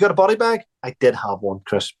 Speedy, have you got a body bag? I did have one,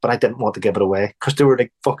 Chris, but I didn't want to give it away because they were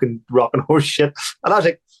like fucking rocking horse shit. And I was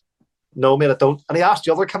like, no, mate, I don't. And he asked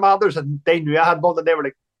the other commanders and they knew I had one and they were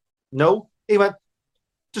like, no. He went,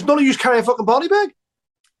 there's none of you carrying a fucking body bag.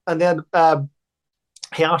 And then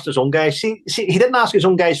he asked his own guys. See, he didn't ask his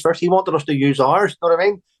own guys first. He wanted us to use ours, you know what I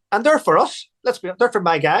mean? And they're for us. They're for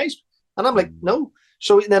my guys. And I'm like, no.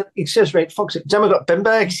 So then he says, right, fuck it. Then we got bin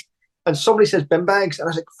bags. And somebody says bin bags. And I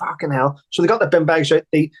was like, fucking hell. So they got the bin bags out.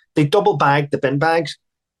 They double bagged the bin bags.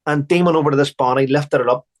 And Dean went over to this body, lifted it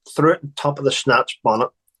up, threw it on top of the snatch bonnet.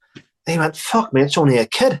 And he went, fuck me, it's only a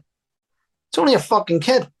kid. It's only a fucking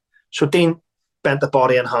kid. So Dean bent the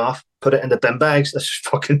body in half, put it in the bin bags. This is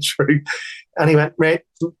fucking true. And he went, right,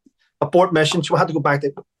 abort mission. So we had to go back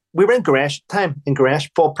to, we were in Gresh at the time, in Gresh,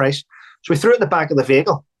 full price. So we threw it in the back of the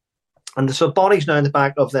vehicle. And so the body's now in the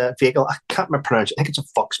back of the vehicle. I can't remember pronounce it. I think it's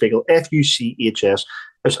a Fox vehicle, Fuchs. It's an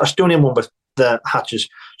Estonian one with the hatches.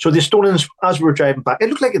 So the Estonians, as we were driving back, it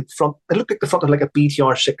looked like the front of like a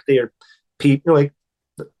BTR 60 or like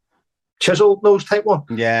chisel nose type one.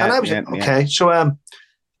 Yeah. And I was like, okay. So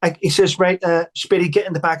he says, right, Speedy, get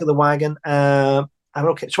in the back of the wagon. I'm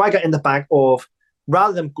okay. So I got in the back of,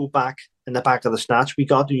 rather than go back in the back of the snatch, we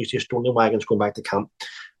got to use the Estonian wagons going back to camp.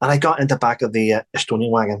 And I got in the back of the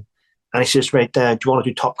Estonian wagon. And he says, right, do you want to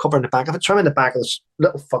do top cover in the back of it? So I'm in the back of this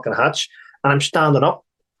little fucking hatch and I'm standing up.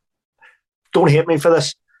 Don't hate me for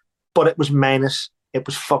this, but it was minus. It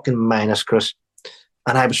was fucking minus, Chris.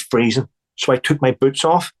 And I was freezing. So I took my boots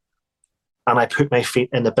off and I put my feet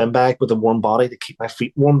in the bin bag with a warm body to keep my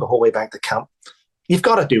feet warm the whole way back to camp. You've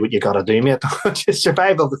got to do what you got to do, mate.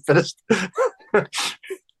 Survival of the fittest.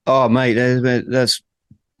 Oh, mate,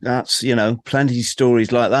 that's plenty of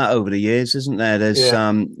stories like that over the years, isn't there? There's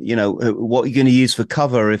what you're going to use for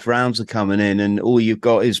cover if rounds are coming in and all you've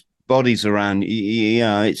got is bodies around.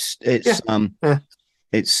 It's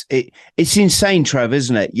insane, Trev,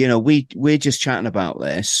 isn't it? We're just chatting about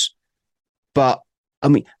this, but I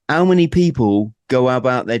mean, how many people go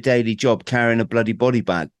about their daily job carrying a bloody body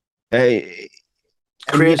bag?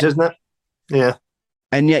 Crazy, isn't it? Yeah.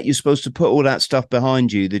 And yet you're supposed to put all that stuff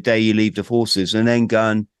behind you the day you leave the forces and then go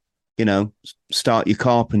and, start your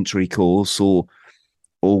carpentry course or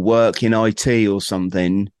work in IT or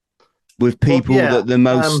something with people that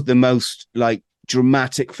the most like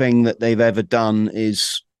dramatic thing that they've ever done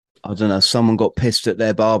is, I don't know, someone got pissed at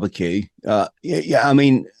their barbecue. I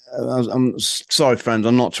mean, I'm sorry, friends,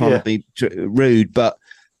 I'm not trying to be rude, but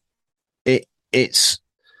it's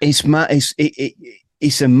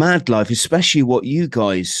a mad life, especially what you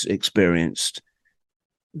guys experienced.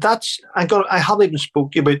 I haven't even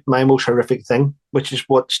spoke to you about my most horrific thing, which is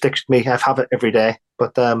what sticks to me. I have it every day.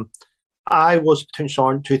 But I was platoon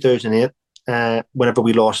sergeant 2008 whenever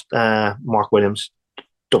we lost Mark Williams,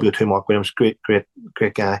 W2 Mark Williams, great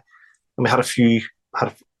guy. And we had a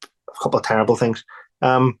couple of terrible things.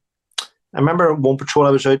 I remember one patrol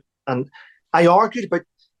I was out and I argued about,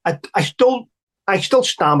 I still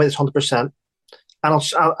stand by this 100%.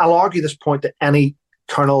 And I'll argue this point to any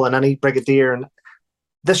colonel and any brigadier, and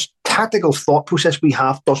this tactical thought process we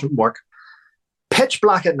have doesn't work. Pitch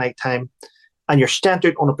black at night time, and you're sent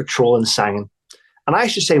out on a patrol in Sangin. And I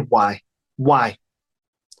used to say, why? Why?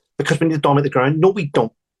 Because we need to dominate the ground? No, we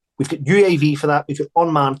don't. We've got UAV for that. We've got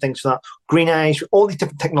unmanned things for that. Green eyes, all these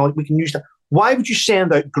different technology. We can use that. Why would you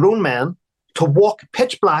send out grown men to walk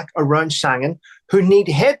pitch black around Sangin who need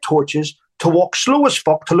head torches to walk slow as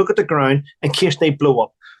fuck to look at the ground in case they blow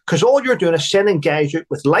up. Because all you're doing is sending guys out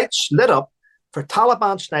with lights lit up for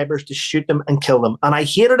Taliban snipers to shoot them and kill them. And I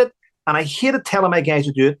hated it. And I hated telling my guys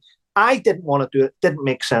to do it. I didn't want to do it. It didn't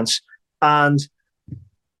make sense. And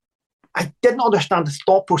I didn't understand the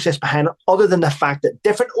thought process behind it, other than the fact that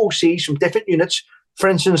different OCs from different units, for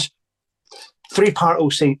instance, 3-part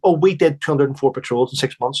OC, we did 204 patrols in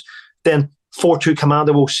 6 months. Then 4-2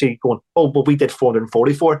 Commando OC going, well, we did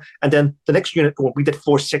 444. And then the next unit going, we did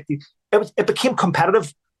 460. It became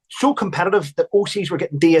competitive, so competitive that OCs were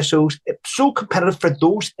getting DSOs. It was so competitive for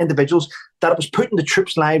those individuals that it was putting the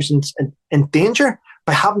troops' lives in danger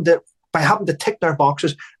by having to tick their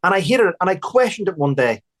boxes. And I hated it. And I questioned it one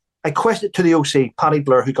day. I questioned it to the OC, Paddy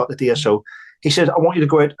Blair, who got the DSO. He said, I want you to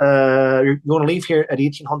go out, you're going to leave here at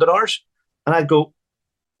 1800 hours. And I'd go,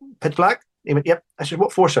 pitch black? He went, yep. I said,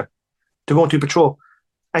 what for, sir? To go and do patrol.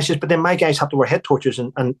 I said, but then my guys have to wear head torches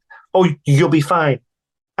and you'll be fine.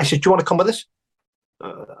 I said, do you want to come with us?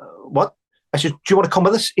 What? I said, do you want to come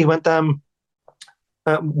with us? He went,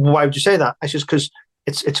 why would you say that? I said, because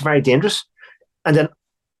it's very dangerous. And then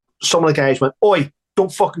some of the guys went, oi,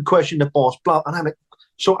 don't fucking question the boss, blah. And I'm like,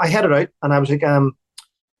 so I headed out and I was like,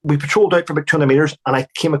 we patrolled out for about 200 meters and I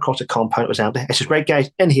came across a compound. It was empty. I said, right, guys,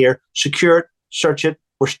 in here, secure it, search it.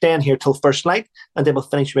 We're staying here till first light and then we'll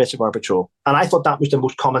finish the rest of our patrol. And I thought that was the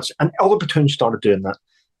most common. And other platoons started doing that.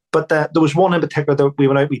 But there was one in particular that we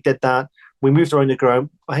went out, we did that. We moved around the ground.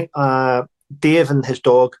 I think Dave and his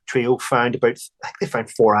dog trio found they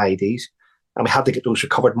found 4 IEDs. And we had to get those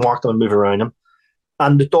recovered, mark them and move around them.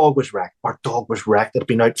 And the dog was wrecked. Our dog was wrecked. It had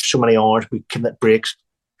been out for so many hours. We couldn't hit brakes.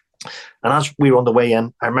 And as we were on the way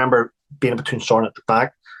in, I remember being in between sergeant at the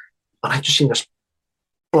back, and I just seen this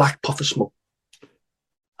black puff of smoke.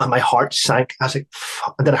 And my heart sank. I was like,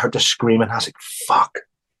 fuck. And then I heard the screaming. I was like, fuck.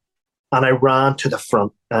 And I ran to the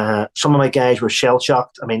front. Some of my guys were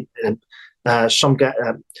shell-shocked. I mean, some guy,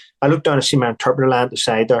 I looked down to see my interpreter land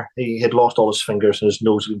beside there. He had lost all his fingers and his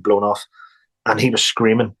nose had been blown off. And he was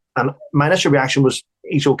screaming. And my initial reaction was,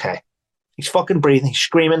 he's okay. He's fucking breathing. He's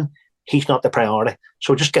screaming. He's not the priority.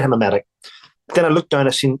 So just get him a medic. Then I looked down, I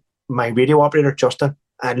seen my radio operator, Justin.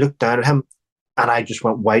 I looked down at him and I just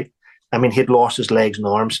went white. I mean, he'd lost his legs and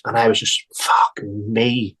arms and I was just, fucking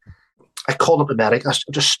me. I called up the medic. I was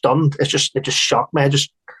just stunned. It just shocked me.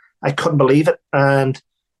 I couldn't believe it. And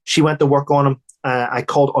she went to work on him. I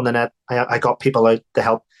called on the net. I got people out to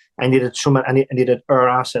help. I needed so many, I needed air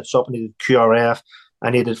assets up. I needed QRF. I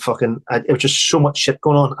needed it was just so much shit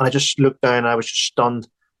going on. And I just looked down and I was just stunned.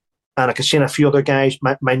 And I could see a few other guys.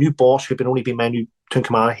 My new boss, who'd only been my new platoon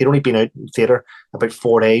commander, he'd only been out in theatre about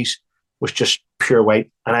 4 days, was just pure white.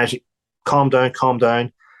 And I was like, calm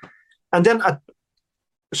down. And then I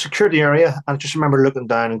secured the area, and I just remember looking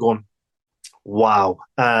down and going, wow.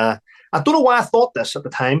 I don't know why I thought this at the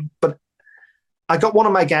time, but I got one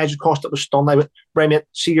of my guys across that was stunned. I went, right, mate,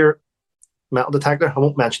 see your metal detector? I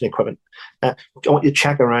won't mention the equipment. I want you to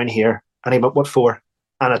check around here. And he went, what for?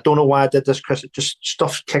 And I don't know why I did this, Chris. It just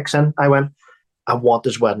stuff kicks in. I went, I want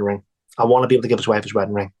his wedding ring. I want to be able to give his wife his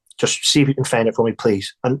wedding ring. Just see if you can find it for me,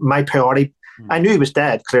 please. And my priority, I knew he was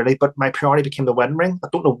dead, clearly, but my priority became the wedding ring. I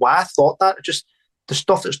don't know why I thought that. It just the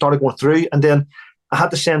stuff that started going through. And then I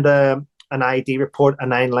had to send an ID report, a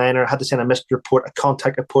 9-liner. I had to send a missed report, a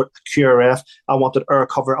contact report, a QRF. I wanted air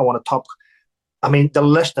cover. I wanted top. I mean, the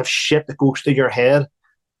list of shit that goes through your head.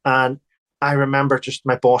 And I remember just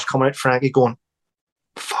my boss coming out, Frankie, going,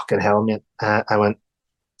 fucking hell, mate. I went,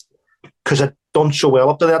 because I'd done so well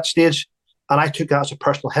up to that stage. And I took that as a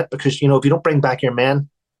personal hit because, if you don't bring back your men.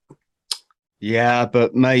 Yeah,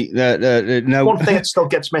 but mate, no. One thing that still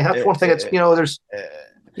gets me. That's one thing that's, there's,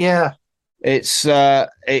 yeah. It's a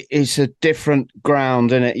different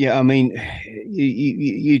ground, isn't it? Yeah, I mean,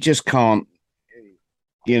 you just can't,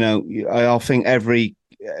 I think every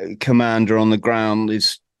commander on the ground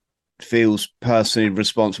feels personally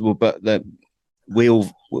responsible, but that we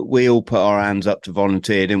all put our hands up to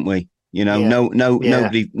volunteer, didn't we?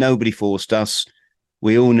 Nobody forced us.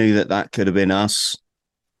 We all knew that could have been us,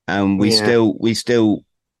 and we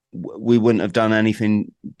wouldn't have done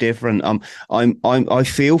anything different. I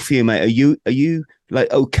feel for you, mate. Are you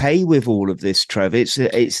like okay with all of this, Trev? It's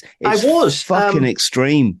I was fucking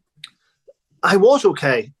extreme. I was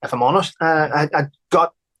okay, if I'm honest. I'd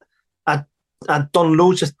done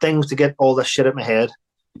loads of things to get all this shit out of my head.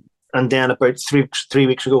 And then about three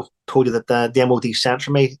weeks ago, told you that the MOD sent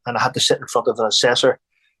for me, and I had to sit in front of an assessor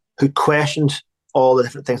who questioned all the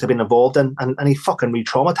different things I've been involved in, and he fucking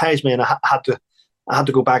re-traumatized me, and I had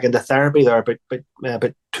to go back into therapy there about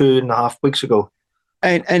 2.5 weeks ago.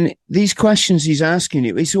 And these questions he's asking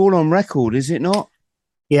you, it's all on record, is it not?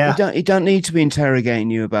 Yeah. He don't need to be interrogating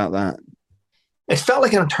you about that. It felt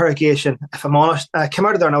like an interrogation, if I'm honest. I came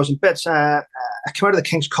out of there and I was in bits. I came out of the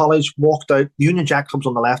King's College, walked out. The Union Jack Club's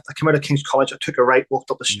on the left. I came out of King's College. I took a right,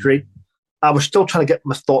 walked up the street. I was still trying to get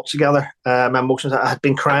my thoughts together, my emotions. I had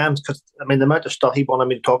been crammed because, I mean, the amount of stuff he wanted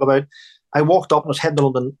me to talk about. I walked up and was heading to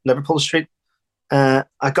London, Liverpool Street. I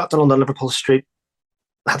got to London, Liverpool Street.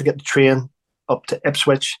 I had to get the train up to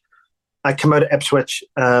Ipswich. I came out of Ipswich.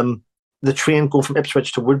 The train going from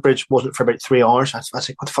Ipswich to Woodbridge wasn't for about 3 hours. I was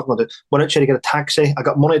like, what the fuck am I doing? Went out to get a taxi. I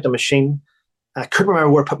got money at the machine. I couldn't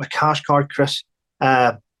remember where I put my cash card, Chris.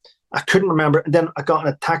 I couldn't remember. And then I got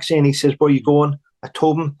in a taxi and he says, where are you going? I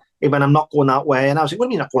told him, he went, I'm not going that way. And I was like, what do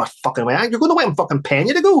you mean not going that fucking way? You're going the way I'm fucking paying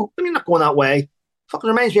you to go. What do you mean not going that way? Fucking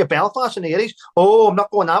reminds me of Belfast in the 80s. Oh, I'm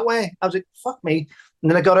not going that way. I was like, fuck me.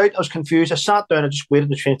 And then I got out. I was confused. I sat down. I just waited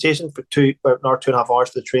in the train station for about an hour, 2.5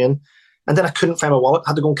 hours for the train. And then I couldn't find my wallet.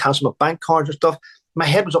 I had to go and cancel my bank cards and stuff. My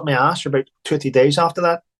head was up my ass for about 2 or 3 days after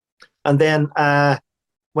that. And then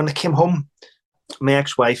when I came home, my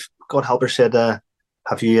ex-wife, God help her, said,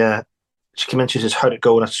 have you, she came in, she says, how'd it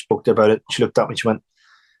go? And I spoke to her about it. She looked at me, she went,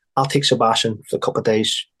 I'll take Sebastian for a couple of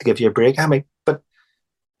days to give you a break. I'm like, but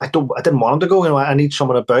I didn't want him to go. You know, I need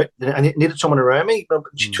someone about. I needed someone around me. But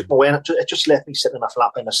she took me away, and it just left me sitting in my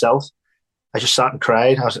flat by myself. I just sat and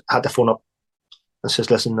cried. I had the phone up and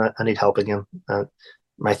says, listen, I need help again.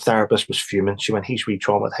 My therapist was fuming. She went, he's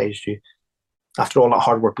re-traumatized you. After all that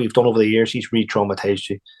hard work we've done over the years, he's re-traumatized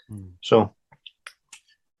you. So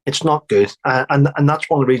it's not good. And that's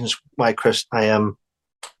one of the reasons why, Chris, I am...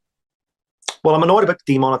 Well, I'm annoyed about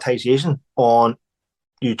demonetization on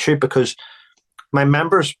YouTube because my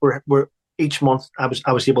members were each month I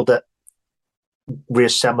was able to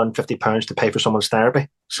raise £750 to pay for someone's therapy.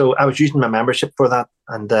 So I was using my membership for that,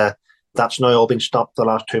 and that's now all been stopped the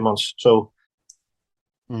last 2 months. So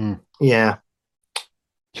yeah.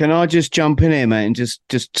 Can I just jump in here, mate, and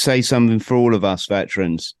just say something for all of us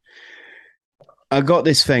veterans? I got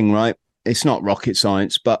this thing, right? It's not rocket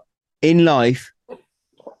science, but in life,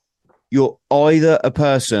 you're either a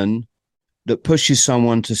person that pushes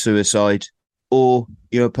someone to suicide or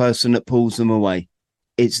you're a person that pulls them away.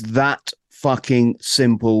 It's that fucking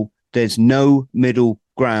simple. There's no middle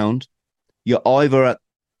ground. You're either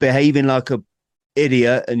behaving like a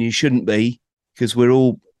idiot, and you shouldn't be, because we're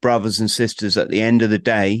all brothers and sisters at the end of the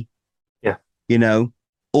day. Yeah. You know,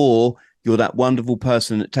 or you're that wonderful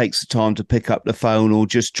person that takes the time to pick up the phone or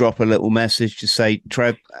just drop a little message to say,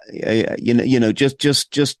 Trev,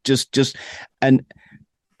 just, and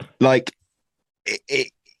like,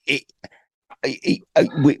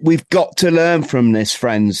 we've got to learn from this,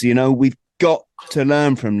 friends. You know, we've got to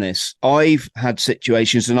learn from this. I've had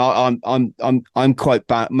situations, and I'm quite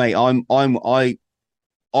bad, mate. I'm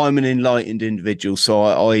an enlightened individual, so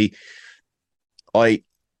I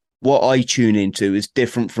what I tune into is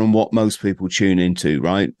different from what most people tune into,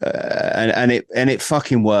 right? And it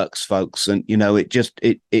fucking works, folks. And you know, it just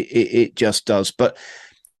does. But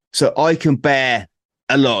so I can bear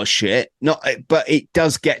a lot of shit, but it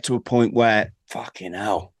does get to a point where fucking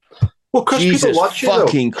hell. Well, because people watch you,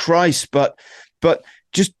 fucking Christ. But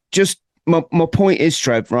just my point is,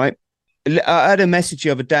 Trev, right? I had a message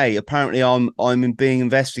the other day. Apparently, I'm being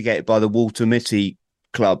investigated by the Walter Mitty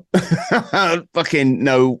Club. Fucking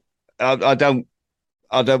no. I don't,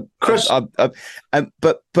 Chris.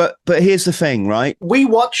 But here's the thing, right? We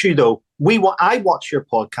watch you though. I watch your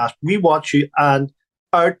podcast. We watch you, and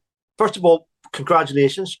first of all,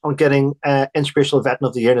 congratulations on getting Inspirational Veteran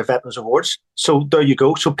of the Year in the Veterans Awards. So there you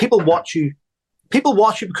go. So people watch you. People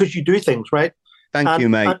watch you because you do things, right? Thank you,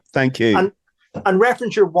 mate. Thank you. And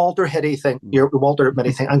reference your Walter Mitty thing. Your Walter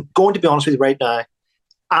Mitty thing. I'm going to be honest with you right now.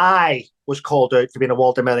 I was called out for being a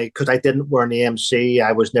Walter Mitty because I didn't wear an AMC.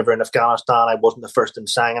 I was never in Afghanistan. I wasn't the first in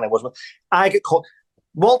sang, and I get called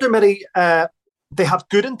Walter Mitty. They have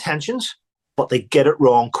good intentions, but they get it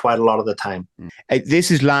wrong quite a lot of the time. This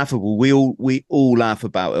is laughable. We all laugh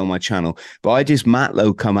about it on my channel, but I had this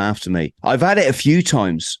Matlow come after me. I've had it a few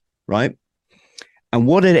times, right? And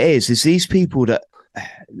what it is these people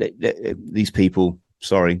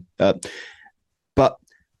sorry, but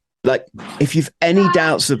like, if you've any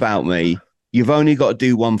doubts about me, you've only got to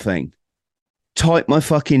do one thing: type my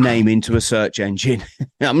fucking name into a search engine.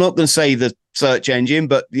 I'm not going to say the search engine,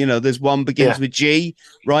 but you know, there's one begins with G,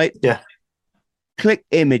 right? Yeah. Click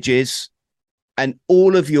images, and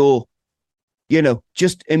all of your, you know,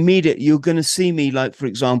 just immediate. You're going to see me, like, for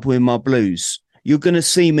example, in my blues. You're going to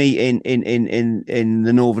see me in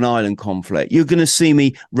the Northern Ireland conflict. You're going to see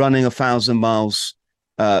me running 1,000 miles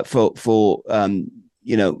for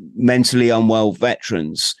you know, mentally unwell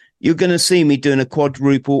veterans. You're going to see me doing a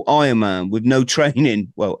quadruple Ironman with no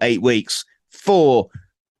training. Well, 8 weeks for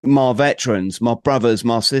my veterans, my brothers,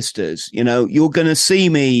 my sisters. You know, you're going to see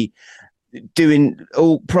me doing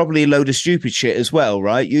probably a load of stupid shit as well,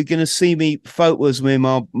 right? You're going to see me photos with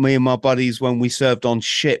me and my buddies when we served on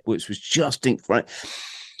ship, which was just incredible.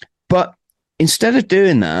 But instead of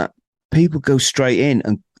doing that, people go straight in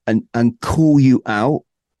and call you out.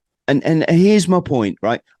 And here's my point,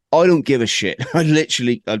 right? I don't give a shit. I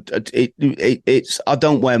literally, I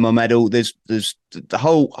don't wear my medal. There's the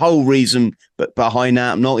whole reason, but behind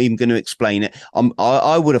that, I'm not even going to explain it.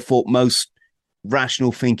 I would have thought most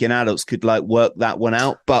rational thinking adults could like work that one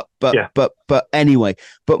out. But anyway,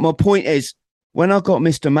 but my point is, when I got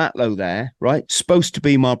Mr. Matlow there, right, supposed to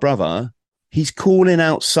be my brother, he's calling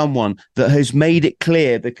out someone that has made it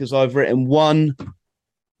clear, because I've written one,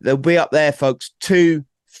 they'll be up there, folks, 2,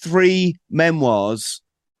 3 memoirs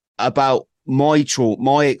about my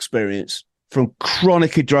experience from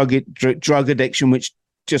chronic drug addiction, which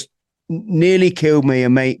just nearly killed me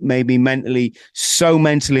and made me mentally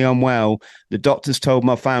unwell. The doctors told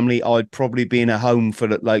my family I'd probably be in a home for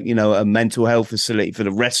a mental health facility for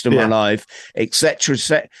the rest of my life, etc.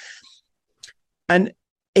 And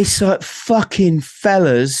it's like, fucking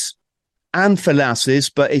fellas and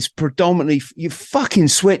felasses, but it's predominantly, you fucking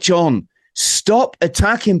switch on. Stop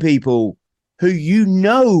attacking people who you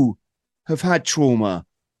know have had trauma.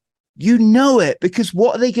 You know it, because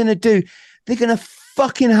what are they going to do? They're going to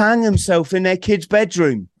fucking hang themselves in their kid's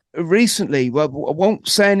bedroom. Recently, well, I won't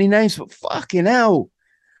say any names, but fucking hell.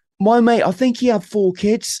 My mate, I think he had 4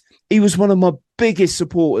 kids. He was one of my biggest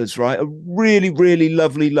supporters, right? A really, really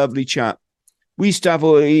lovely chap. We used to have,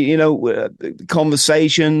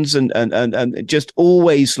 conversations and just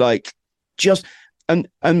always like,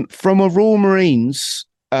 and from a Royal Marines,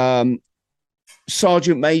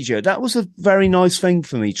 Sergeant Major, that was a very nice thing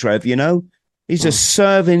for me, Trev, you know? He's a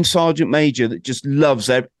serving Sergeant Major that just loves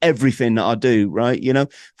everything that I do, right? You know,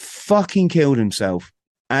 fucking killed himself.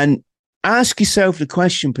 And ask yourself the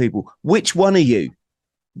question, people, which one are you?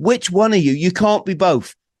 Which one are you? You can't be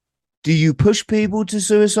both. Do you push people to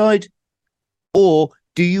suicide, or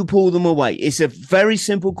do you pull them away? It's a very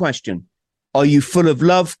simple question. Are you full of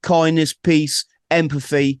love, kindness, peace,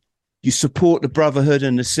 empathy? You support the brotherhood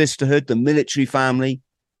and the sisterhood, the military family.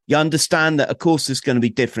 You understand that, of course, there's going to be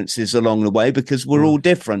differences along the way because we're all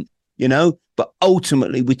different, you know, but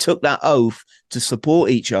ultimately we took that oath to support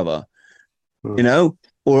each other, you know,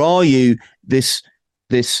 or are you this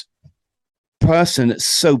person that's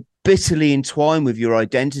so bitterly entwined with your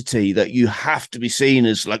identity that you have to be seen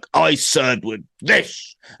as like, I served with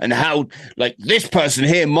this, and how like this person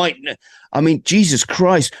here might, I mean, Jesus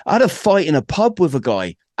Christ, I had a fight in a pub with a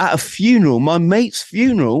guy at a funeral, my mate's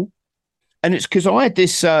funeral. And it's because I had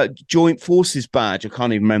this Joint Forces badge. I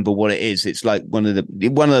can't even remember what it is. It's like one of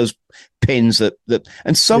those pins that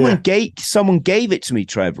and someone gave it to me,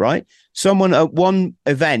 Trev, right? Someone at one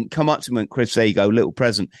event come up to me and, Chris, there you go, little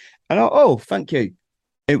present. And oh, thank you.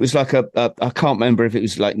 It was like I can't remember if it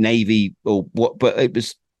was like Navy or what, but it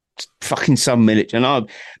was fucking some military. And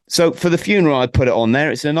so for the funeral, I put it on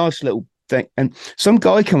there. It's a nice little thing. And some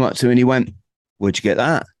guy come up to me and he went, "Where'd you get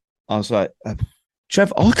that?" I was like,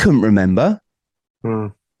 Trev, I couldn't remember.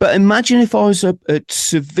 But imagine if I was a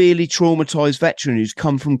severely traumatized veteran who's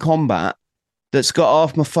come from combat that's got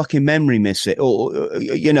half my fucking memory missing, or,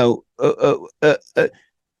 you know,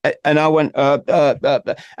 and I went,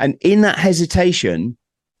 and in that hesitation,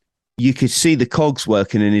 you could see the cogs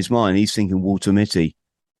working in his mind. He's thinking Walter Mitty,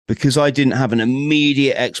 because I didn't have an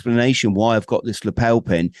immediate explanation why I've got this lapel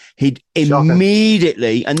pin. He'd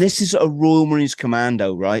immediately, and this is a Royal Marines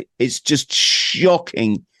commando, right? It's just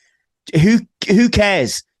shocking. Who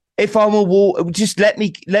cares if I'm a Walter? Just let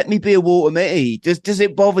me be a Walter Mitty. Does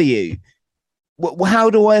it bother you? How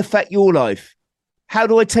do I affect your life? How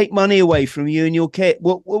do I take money away from you and your kid?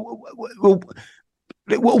 Why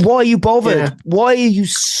are you bothered? Yeah. Why are you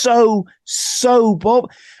so bothered?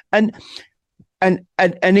 And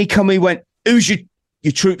he come, he went, "Who's your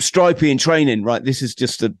troop stripey in training?" Right. This is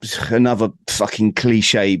just another fucking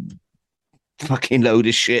cliche fucking load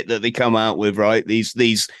of shit that they come out with, right?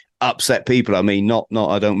 These upset people. I mean, not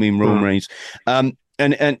I don't mean Royal Marines. And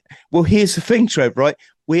well, here's the thing, Trev, right?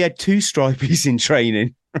 We had 2 stripies in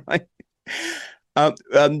training, right? I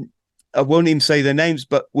won't even say their names,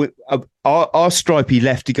 but our stripey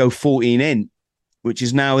left to go 14 in, which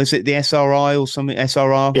is now, is it the SRI or something?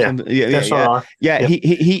 SRR? Yeah, something? SRR. Yeah.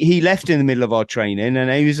 He left in the middle of our training,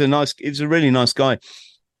 and he was a really nice guy.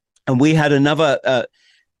 And we had another,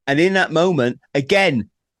 and in that moment, again,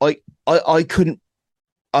 I couldn't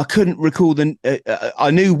recall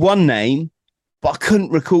I knew one name, but I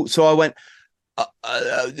couldn't recall. So I went,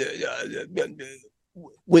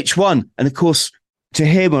 which one? And of course, to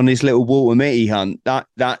him on his little Walter Mitty hunt, and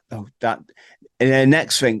the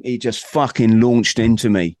next thing, he just fucking launched into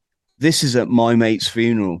me. This is at my mate's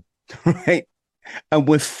funeral, right? And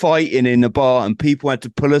we're fighting in the bar, and people had to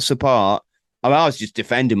pull us apart. I was just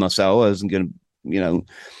defending myself. I wasn't going to,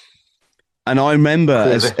 And I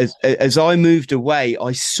remember as I moved away,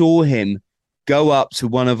 I saw him go up to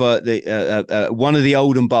one of the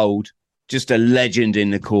old and bold, just a legend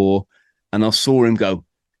in the Corps, and I saw him go,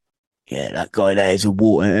 yeah, that guy there is a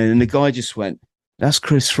water. And the guy just went, that's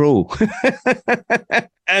Chris Thrall.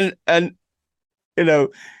 and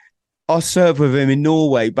I served with him in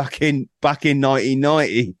Norway back in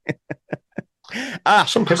 1990.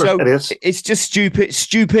 So it's just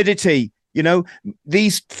stupidity.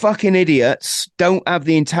 These fucking idiots don't have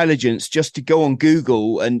the intelligence just to go on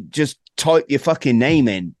Google and just type your fucking name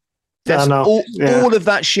in. That's all of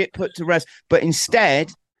that shit put to rest. But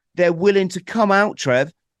instead, they're willing to come out,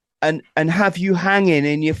 Trev, and have you hanging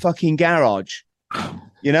in your fucking garage. I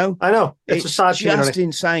know. It's a sad just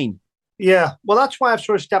insane. Yeah. Well, that's why I've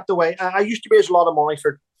sort of stepped away. I used to raise a lot of money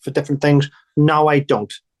for different things. Now I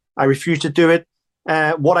don't. I refuse to do it.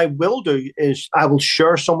 What I will do is I will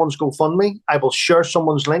share someone's GoFundMe. I will share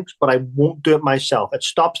someone's links, but I won't do it myself. It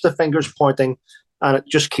stops the fingers pointing, and it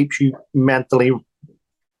just keeps you mentally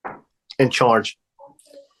in charge.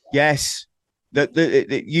 Yes.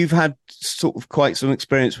 You've had sort of quite some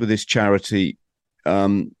experience with this charity.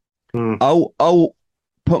 I'll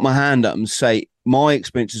put my hand up and say my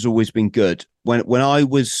experience has always been good. When I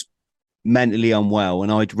was mentally unwell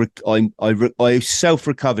and I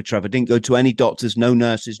self-recovered, Trevor, didn't go to any doctors, no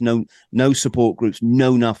nurses, no support groups,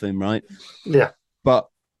 no nothing, right? Yeah. But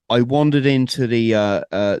I wandered into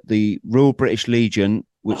the Royal British Legion,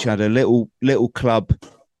 which had a little club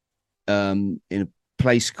in a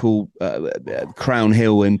place called Crown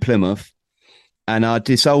Hill in Plymouth, and I had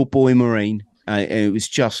this old boy Marine, and it was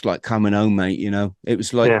just like coming home, mate. It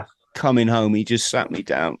was like coming home. He just sat me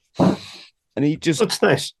down, and that's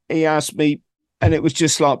nice. He asked me, and it was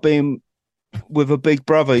just like being with a big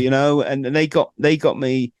brother, And they got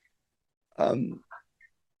me, I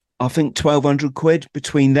think £1,200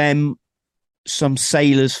 between them. Some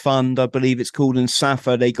sailors fund, I believe it's called, in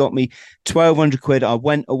Safa. They got me £1,200. I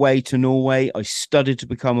went away to Norway. I studied to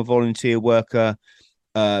become a volunteer worker,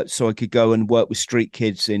 so I could go and work with street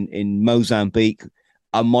kids in Mozambique.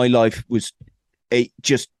 And my life was it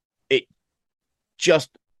just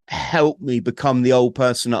helped me become the old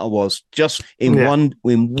person that I was. Just in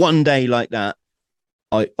one day like that,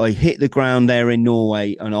 I hit the ground there in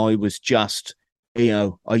Norway, and I was just.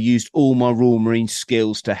 I used all my Royal Marine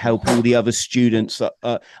skills to help all the other students.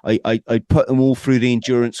 I put them all through the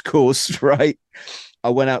endurance course, right? I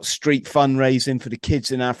went out street fundraising for the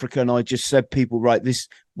kids in Africa, and I just said, people, right,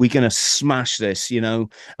 we're going to smash this, and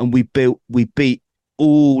we beat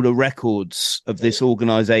all the records of this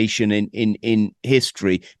organization in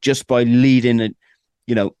history just by leading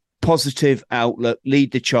a, positive outlook,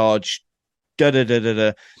 lead the charge,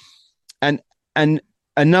 And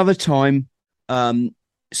another time,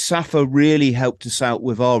 Safa really helped us out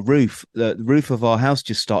with our roof. The roof of our house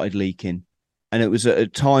just started leaking, and it was at a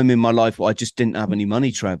time in my life where I just didn't have any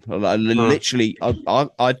money, Trev. Literally, I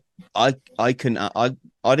didn't have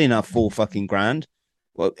 $4,000.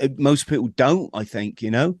 Well, most people don't, I think,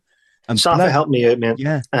 And Safa helped me out, man.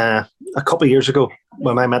 Yeah. A couple of years ago,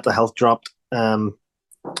 when my mental health dropped, my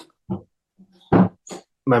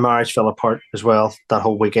marriage fell apart as well that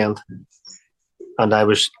whole weekend. And I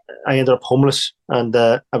ended up homeless, and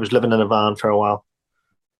I was living in a van for a while.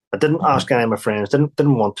 I didn't ask any of my friends, didn't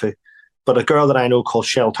want to. But a girl that I know called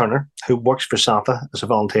Shell Turner, who works for Safa as a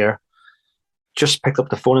volunteer, just picked up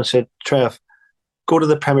the phone and said, Trev, go to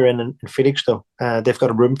the Premier Inn in Felixstowe. They've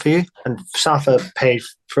got a room for you. And Safa paid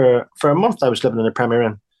for a month I was living in the Premier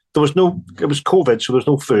Inn. It was COVID, so there was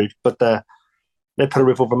no food, but they put a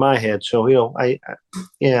roof over my head. So,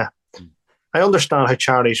 I understand how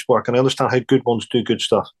charities work, and I understand how good ones do good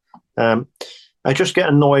stuff. I just get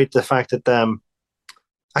annoyed at the fact that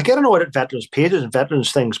I get annoyed at veterans pages and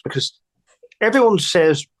veterans things, because everyone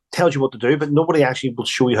tells you what to do, but nobody actually will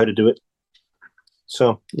show you how to do it.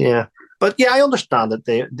 So, yeah. But, yeah, I understand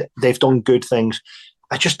that they've done good things.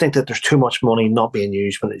 I just think that there's too much money not being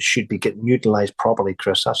used when it should be getting utilised properly,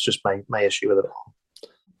 Chris. That's just my issue with it all.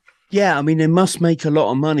 Yeah, I mean, they must make a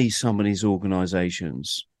lot of money, some of these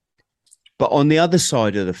organisations. But on the other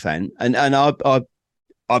side of the fence, and I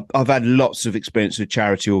I've had lots of experience with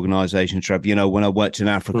charity organisations, Trev. You know, when I worked in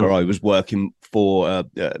Africa, I was working for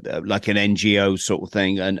like an NGO sort of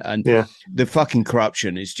thing, and the fucking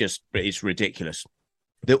corruption is it's ridiculous.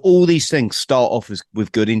 All these things start off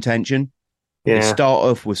with good intention. They start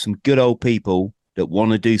off with some good old people that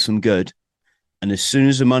want to do some good, and as soon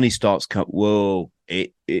as the money starts coming,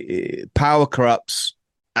 power corrupts.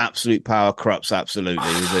 Absolute power corrupts absolutely.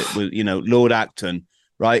 With Lord Acton.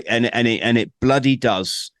 Right. And it bloody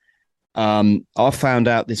does. I found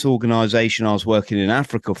out this organization I was working in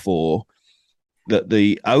Africa for, that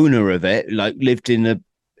the owner of it lived in the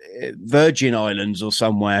Virgin Islands or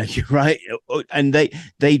somewhere. Right. And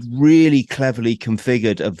they'd really cleverly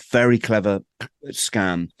configured a very clever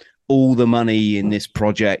scam. All the money in this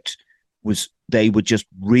project they would just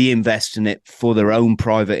reinvest in it for their own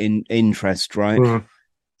private interest. Right. Mm.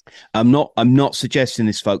 I'm not suggesting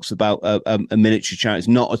this, folks, about a military charity. It's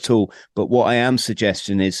not at all. But what I am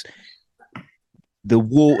suggesting is the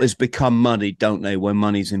waters become muddy, don't they, when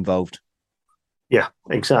money's involved? Yeah,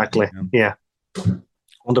 exactly. Yeah,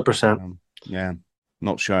 100%. Yeah,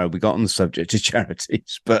 not sure how we got on the subject of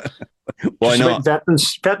charities, but why not?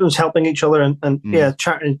 Veterans helping each other and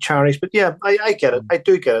charities. But yeah, I get it. I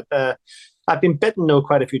do get it. I've been bitten no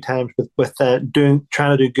quite a few times with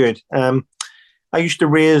trying to do good. I used to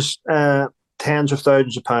raise tens of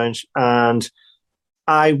thousands of pounds, and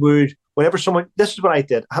I would, whenever this is what I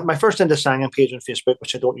did. I had my first Enda Sangam page on Facebook,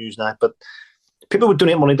 which I don't use now, but people would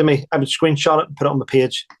donate money to me. I would screenshot it and put it on the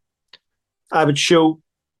page. I would show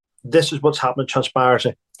this is what's happening,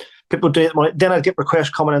 transparency. People would donate money. Then I'd get requests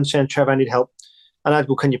coming in saying, Trev, I need help. And I'd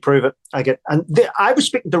go, can you prove it? I was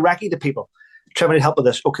speaking directly to people. Trev, I need help with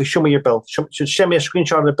this. Okay, show me your bill. Send me a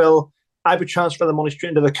screenshot of the bill. I would transfer the money straight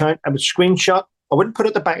into the account. I would screenshot. I wouldn't put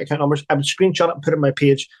it the bank account numbers. I would screenshot it and put it on my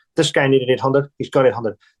page. This guy needed 800. He's got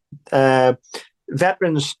 800.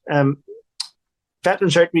 Veterans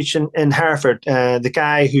outreach in Hereford. The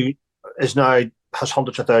guy who is now has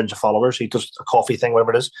hundreds of thousands of followers. He does a coffee thing,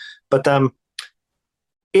 whatever it is. But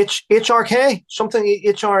HRK, something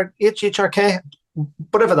HRK,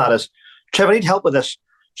 whatever that is. Trevor, I need help with this.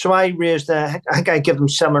 So I raised. I think I give them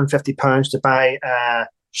 £750 to buy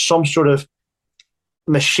some sort of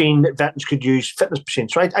machine that veterans could use, fitness machine.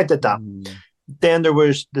 So I did that. Then there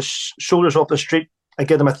was the shoulders off the street. I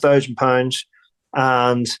give them £1,000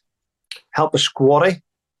 and help a squatty. I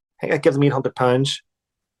think I give them £800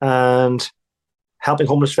 and helping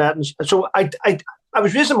homeless veterans. So I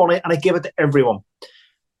was raising money and I gave it to everyone.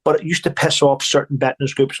 But it used to piss off certain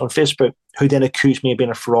veterans groups on Facebook who then accused me of being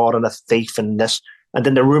a fraud and a thief and this. And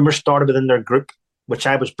then the rumours started within their group, which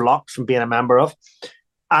I was blocked from being a member of.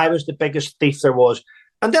 I was the biggest thief there was.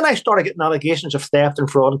 And then I started getting allegations of theft and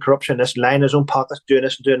fraud and corruption, this lying in his own pockets, doing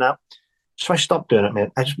this and doing that. So I stopped doing it,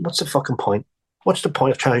 mate. What's the fucking point? What's the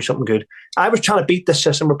point of trying to do something good? I was trying to beat this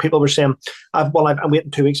system where people were saying, I'm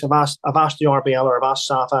waiting 2 weeks. I've asked the RBL or I've asked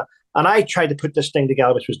SAFA. And I tried to put this thing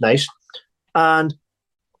together, which was nice. And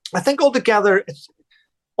I think altogether, it's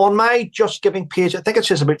on my Just Giving page, I think it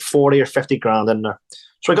says about 40 or 50 grand in there.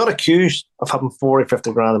 So I got accused of having 40 or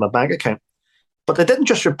 50 grand in my bank account. But they didn't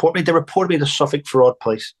just report me, they reported me to Suffolk Fraud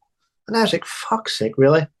Police. And I was like, fuck's sake,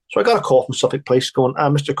 really? So I got a call from Suffolk Police going,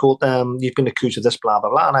 Mr. Colt, you've been accused of this, blah, blah,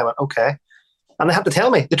 blah. And I went, okay. And they had to tell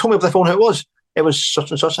me. They told me over the phone who it was. It was such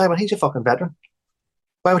and such. I went, he's a fucking veteran.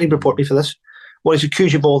 Why would he report me for this? Well, he's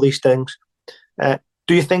accused you of all these things.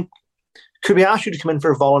 Do you think, could we ask you to come in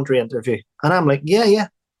for a voluntary interview? And I'm like, yeah.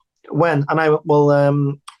 When? And I went, well, I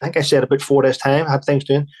think I said about 4 days' time. I had things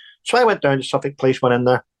doing. So I went down to Suffolk Police, went in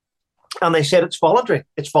there. And they said, it's voluntary.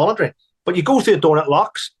 It's voluntary. But you go through the door and it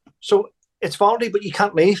locks. So it's voluntary, but you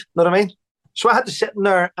can't leave. You know what I mean? So I had to sit in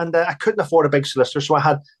there and I couldn't afford a big solicitor. So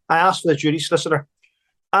I asked for the duty solicitor.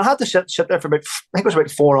 And I had to sit there for about, I think it was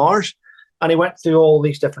about 4 hours. And he went through all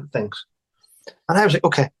these different things. And I was like,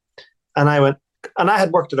 okay. And I went, and I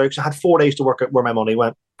had worked it out because I had 4 days to work out where my money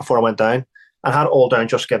went before I went down. And had it all down,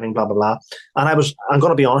 Just Giving, blah, blah, blah. And I'm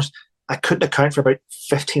going to be honest, I couldn't account for about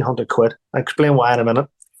 1,500 quid. I'll explain why in a minute.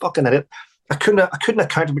 Fucking idiot. I couldn't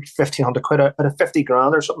account for about 1,500 quid out of 50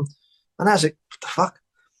 grand or something. And I was like, what the fuck?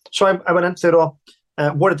 So I went into it all.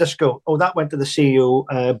 Where did this go? Oh, that went to the CEO,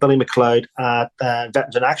 Billy McLeod at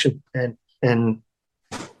Veterans in Action in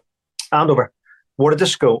Andover. Where did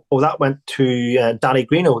this go? Oh, that went to Danny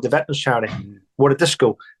Greeno, the Veterans Charity. Where did this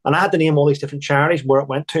go? And I had to name all these different charities where it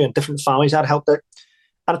went to and different families I'd helped out.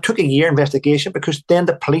 And it took a year investigation because then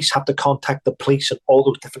the police have to contact the police in all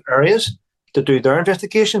those different areas to do their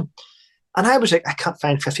investigation. And I was like, I can't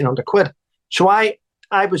find 1,500 quid. So it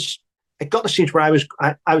got to the stage where I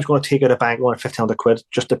was going to take out a bank loan of 1,500 quid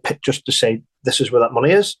just to say this is where that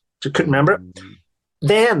money is. So I couldn't remember it.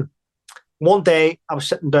 Then one day I was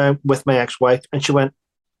sitting down with my ex-wife and she went,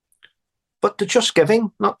 but the Just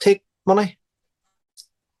Giving not take money?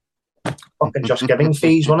 Fucking Just Giving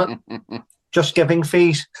fees, wasn't it? Just Giving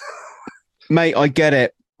fees. Mate, I get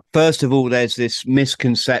it. First of all, there's this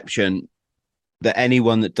misconception that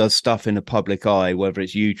anyone that does stuff in the public eye, whether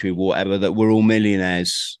it's YouTube or whatever, that we're all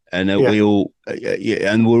millionaires and that we all,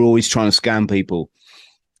 and we're always trying to scam people.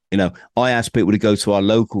 You know, I ask people to go to our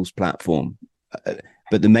locals platform,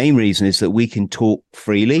 but the main reason is that we can talk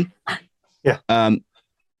freely. Yeah.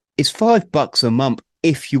 It's $5 a month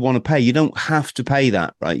if you want to pay. You don't have to pay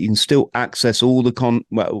that, right? You can still access all the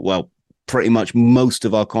well, pretty much most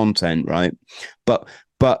of our content, right? But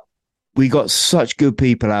we got such good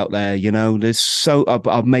people out there, you know.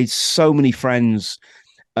 I've made so many friends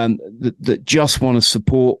that just want to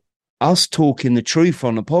support us talking the truth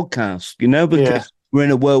on the podcast, you know, because we're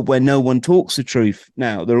in a world where no one talks the truth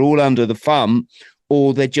now. They're all under the thumb,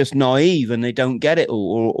 or they're just naive and they don't get it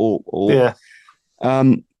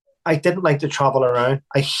I didn't like to travel around.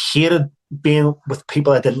 I hated being with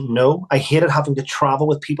people I didn't know. I hated having to travel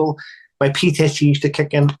with people. My PTSD used to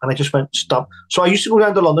kick in and I just went, stop. So I used to go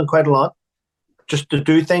down to London quite a lot just to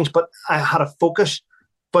do things, but I had a focus.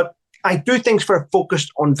 But I do things for a focus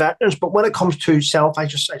on veterans, but when it comes to self, I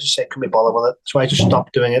just say, can we bother with it? So I just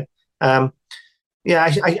stopped doing it. I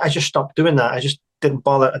just stopped doing that. I just didn't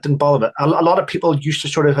bother. I didn't bother with it. A lot of people used to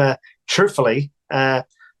sort of cheerfully,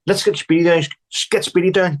 let's get Speedy down, get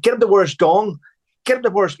Speedy down, get him to where it's gone, get him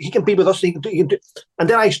to where he can be with us. He can do. And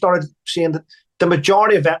then I started seeing that the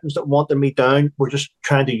majority of veterans that wanted me down were just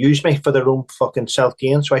trying to use me for their own fucking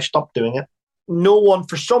self-gain. So I stopped doing it. No one,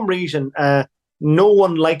 for some reason, no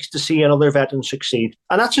one likes to see another veteran succeed.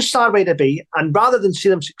 And that's a sad way to be. And rather than see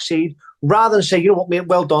them succeed, rather than say, you know what, mate,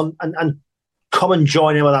 well done, and come and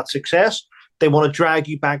join in with that success, they want to drag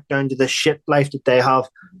you back down to the shit life that they have.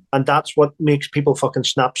 And that's what makes people fucking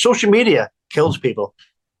snap. Social media kills people,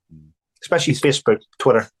 especially Facebook,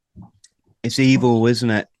 Twitter. It's evil, isn't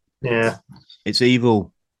it? Yeah. It's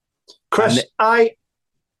evil. Chris, I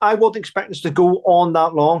wasn't expecting us to go on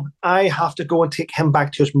that long. I have to go and take him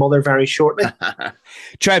back to his mother very shortly.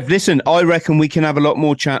 Trev, listen, I reckon we can have a lot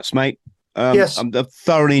more chats, mate. Yes. I've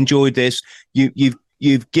thoroughly enjoyed this.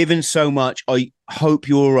 You've given so much. I hope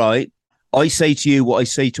you're all right. I say to you what I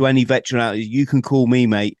say to any veteran out there: you can call me,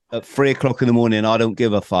 mate, at 3:00 in the morning. I don't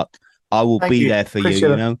give a fuck. I will be there for you,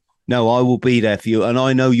 you know? No, I will be there for you. And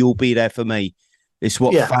I know you'll be there for me. It's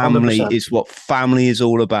what family 100%. It's what family is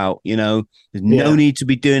all about, you know? There's no need to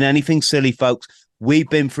be doing anything silly, folks. We've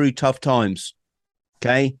been through tough times,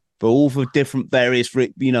 okay? For different various,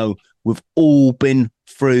 you know, we've all been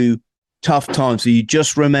through tough times. So you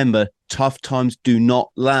just remember, tough times do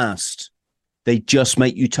not last. They just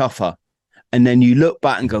make you tougher. And then you look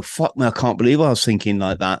back and go, fuck me, I can't believe I was thinking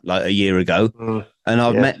like that like a year ago. And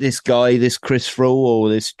I've met this guy, this Chris Thrall or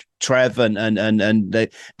this Trev, and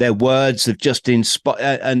their words have just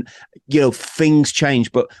inspired. And, you know, things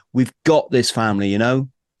change, but we've got this, family, you know?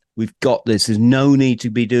 We've got this. There's no need to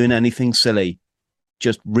be doing anything silly.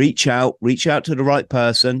 Just reach out to the right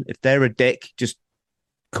person. If they're a dick, just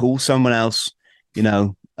call someone else, you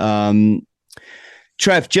know?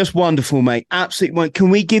 Trev, just wonderful, mate. Absolutely. Can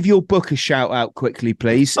we give your book a shout out quickly,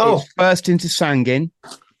 please? Oh. It's First Into Sangin.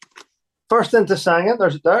 First Into Sangin,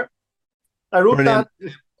 there's it there. I wrote Brilliant.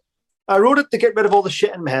 that. I wrote it to get rid of all the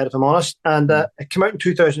shit in my head, if I'm honest. And it came out in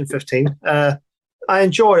 2015. I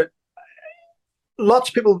enjoyed it. Lots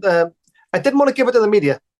of people, I didn't want to give it to the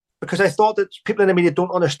media because I thought that people in the media don't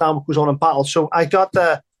understand what goes on in battle. So I got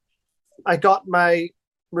my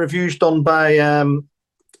reviews done by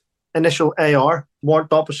Initial AR,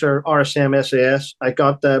 Warrant Officer, RSM, SAS. I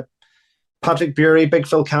got Patrick Bury, Big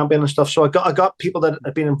Phil Campion and stuff. So I got people that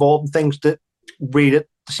have been involved in things to read it,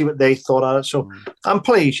 to see what they thought of it. So I'm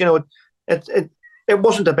pleased. You know, it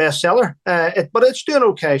wasn't a bestseller, but it's doing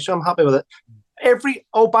okay. So I'm happy with it.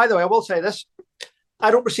 By the way, I will say this: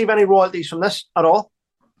 I don't receive any royalties from this at all.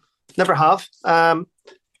 Never have. I'm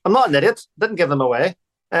not an idiot. Didn't give them away.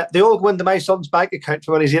 They all go into my son's bank account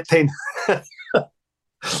for when he's 18.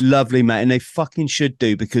 Lovely, mate, and they fucking should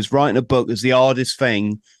do, because writing a book is the hardest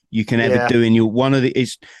thing you can ever do. And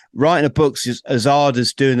writing a book is as hard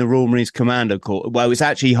as doing the Royal Marines Commando Corps. Well, it's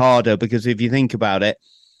actually harder, because if you think about it,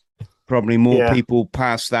 probably more people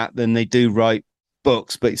pass that than they do write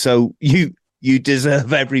books. But so you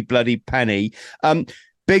deserve every bloody penny.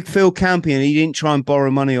 Big Phil Campion, he didn't try and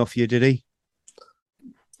borrow money off you, did he?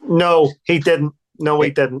 No, he didn't. He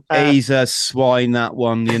didn't. He's a swine, that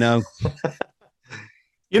one, you know.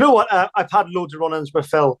 You know what? I've had loads of run-ins with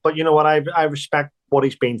Phil, but you know what? I respect what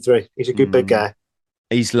he's been through. He's a good big guy.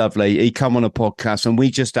 He's lovely. He come on a podcast and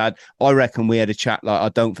I reckon we had a chat like I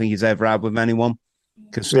don't think he's ever had with anyone.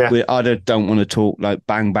 Because I don't want to talk like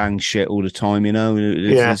bang shit all the time, you know.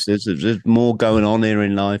 There's more going on here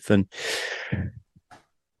in life. And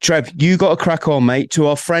Trev, you got to crack on, mate. To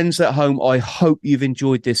our friends at home, I hope you've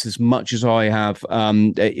enjoyed this as much as I have.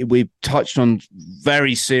 We've touched on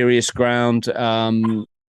very serious ground,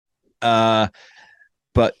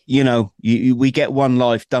 but you know, we get one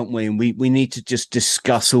life, don't we? And we need to just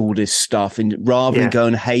discuss all this stuff, and rather than go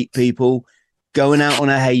and hate people, going out on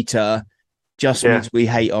a hater just means we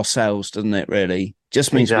hate ourselves, doesn't it? Really,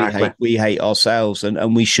 just means we hate ourselves,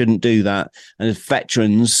 and we shouldn't do that. And as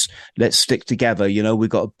veterans, let's stick together. You know, we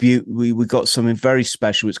got something very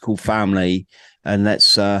special. It's called family, and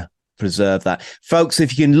let's preserve that, folks.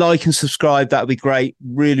 If you can like and subscribe, that'd be great.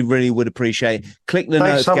 Really, really would appreciate it. Click the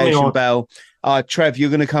notification bell. Trev,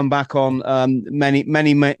 you're going to come back on many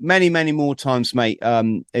more times, mate.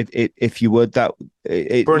 If you would,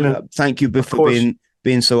 brilliant. Thank you for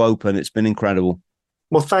being so open. It's been incredible.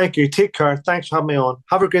 Well, thank you. Take care. Thanks for having me on.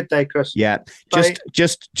 Have a good day, Chris. Yeah. Bye.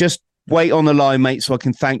 Just wait on the line, mate, so I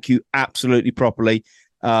can thank you absolutely properly.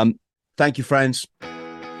 Thank you, friends.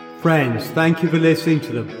 Friends, thank you for listening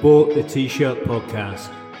to the Bought the T-Shirt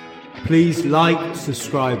podcast. Please like,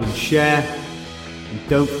 subscribe and share. And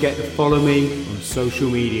don't forget to follow me on social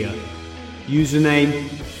media. Username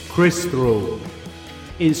Chris Thrall.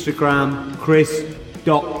 Instagram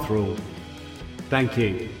Chris.Thrall. Thank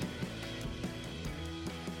you.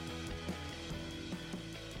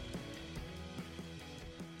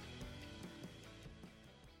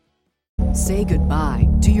 Say goodbye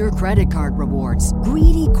to your credit card rewards.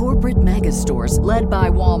 Greedy corporate mega stores, led by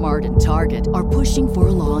Walmart and Target, are pushing for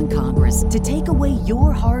a law in Congress to take away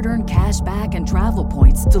your hard-earned cash back and travel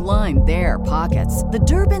points to line their pockets. The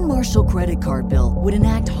Durbin-Marshall credit card bill would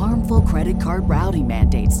enact harmful credit card routing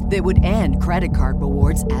mandates that would end credit card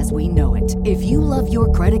rewards as we know it. If you love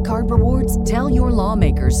your credit card rewards, tell your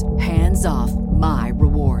lawmakers, hands off my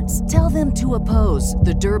rewards. Tell them to oppose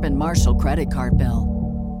the Durbin-Marshall credit card bill.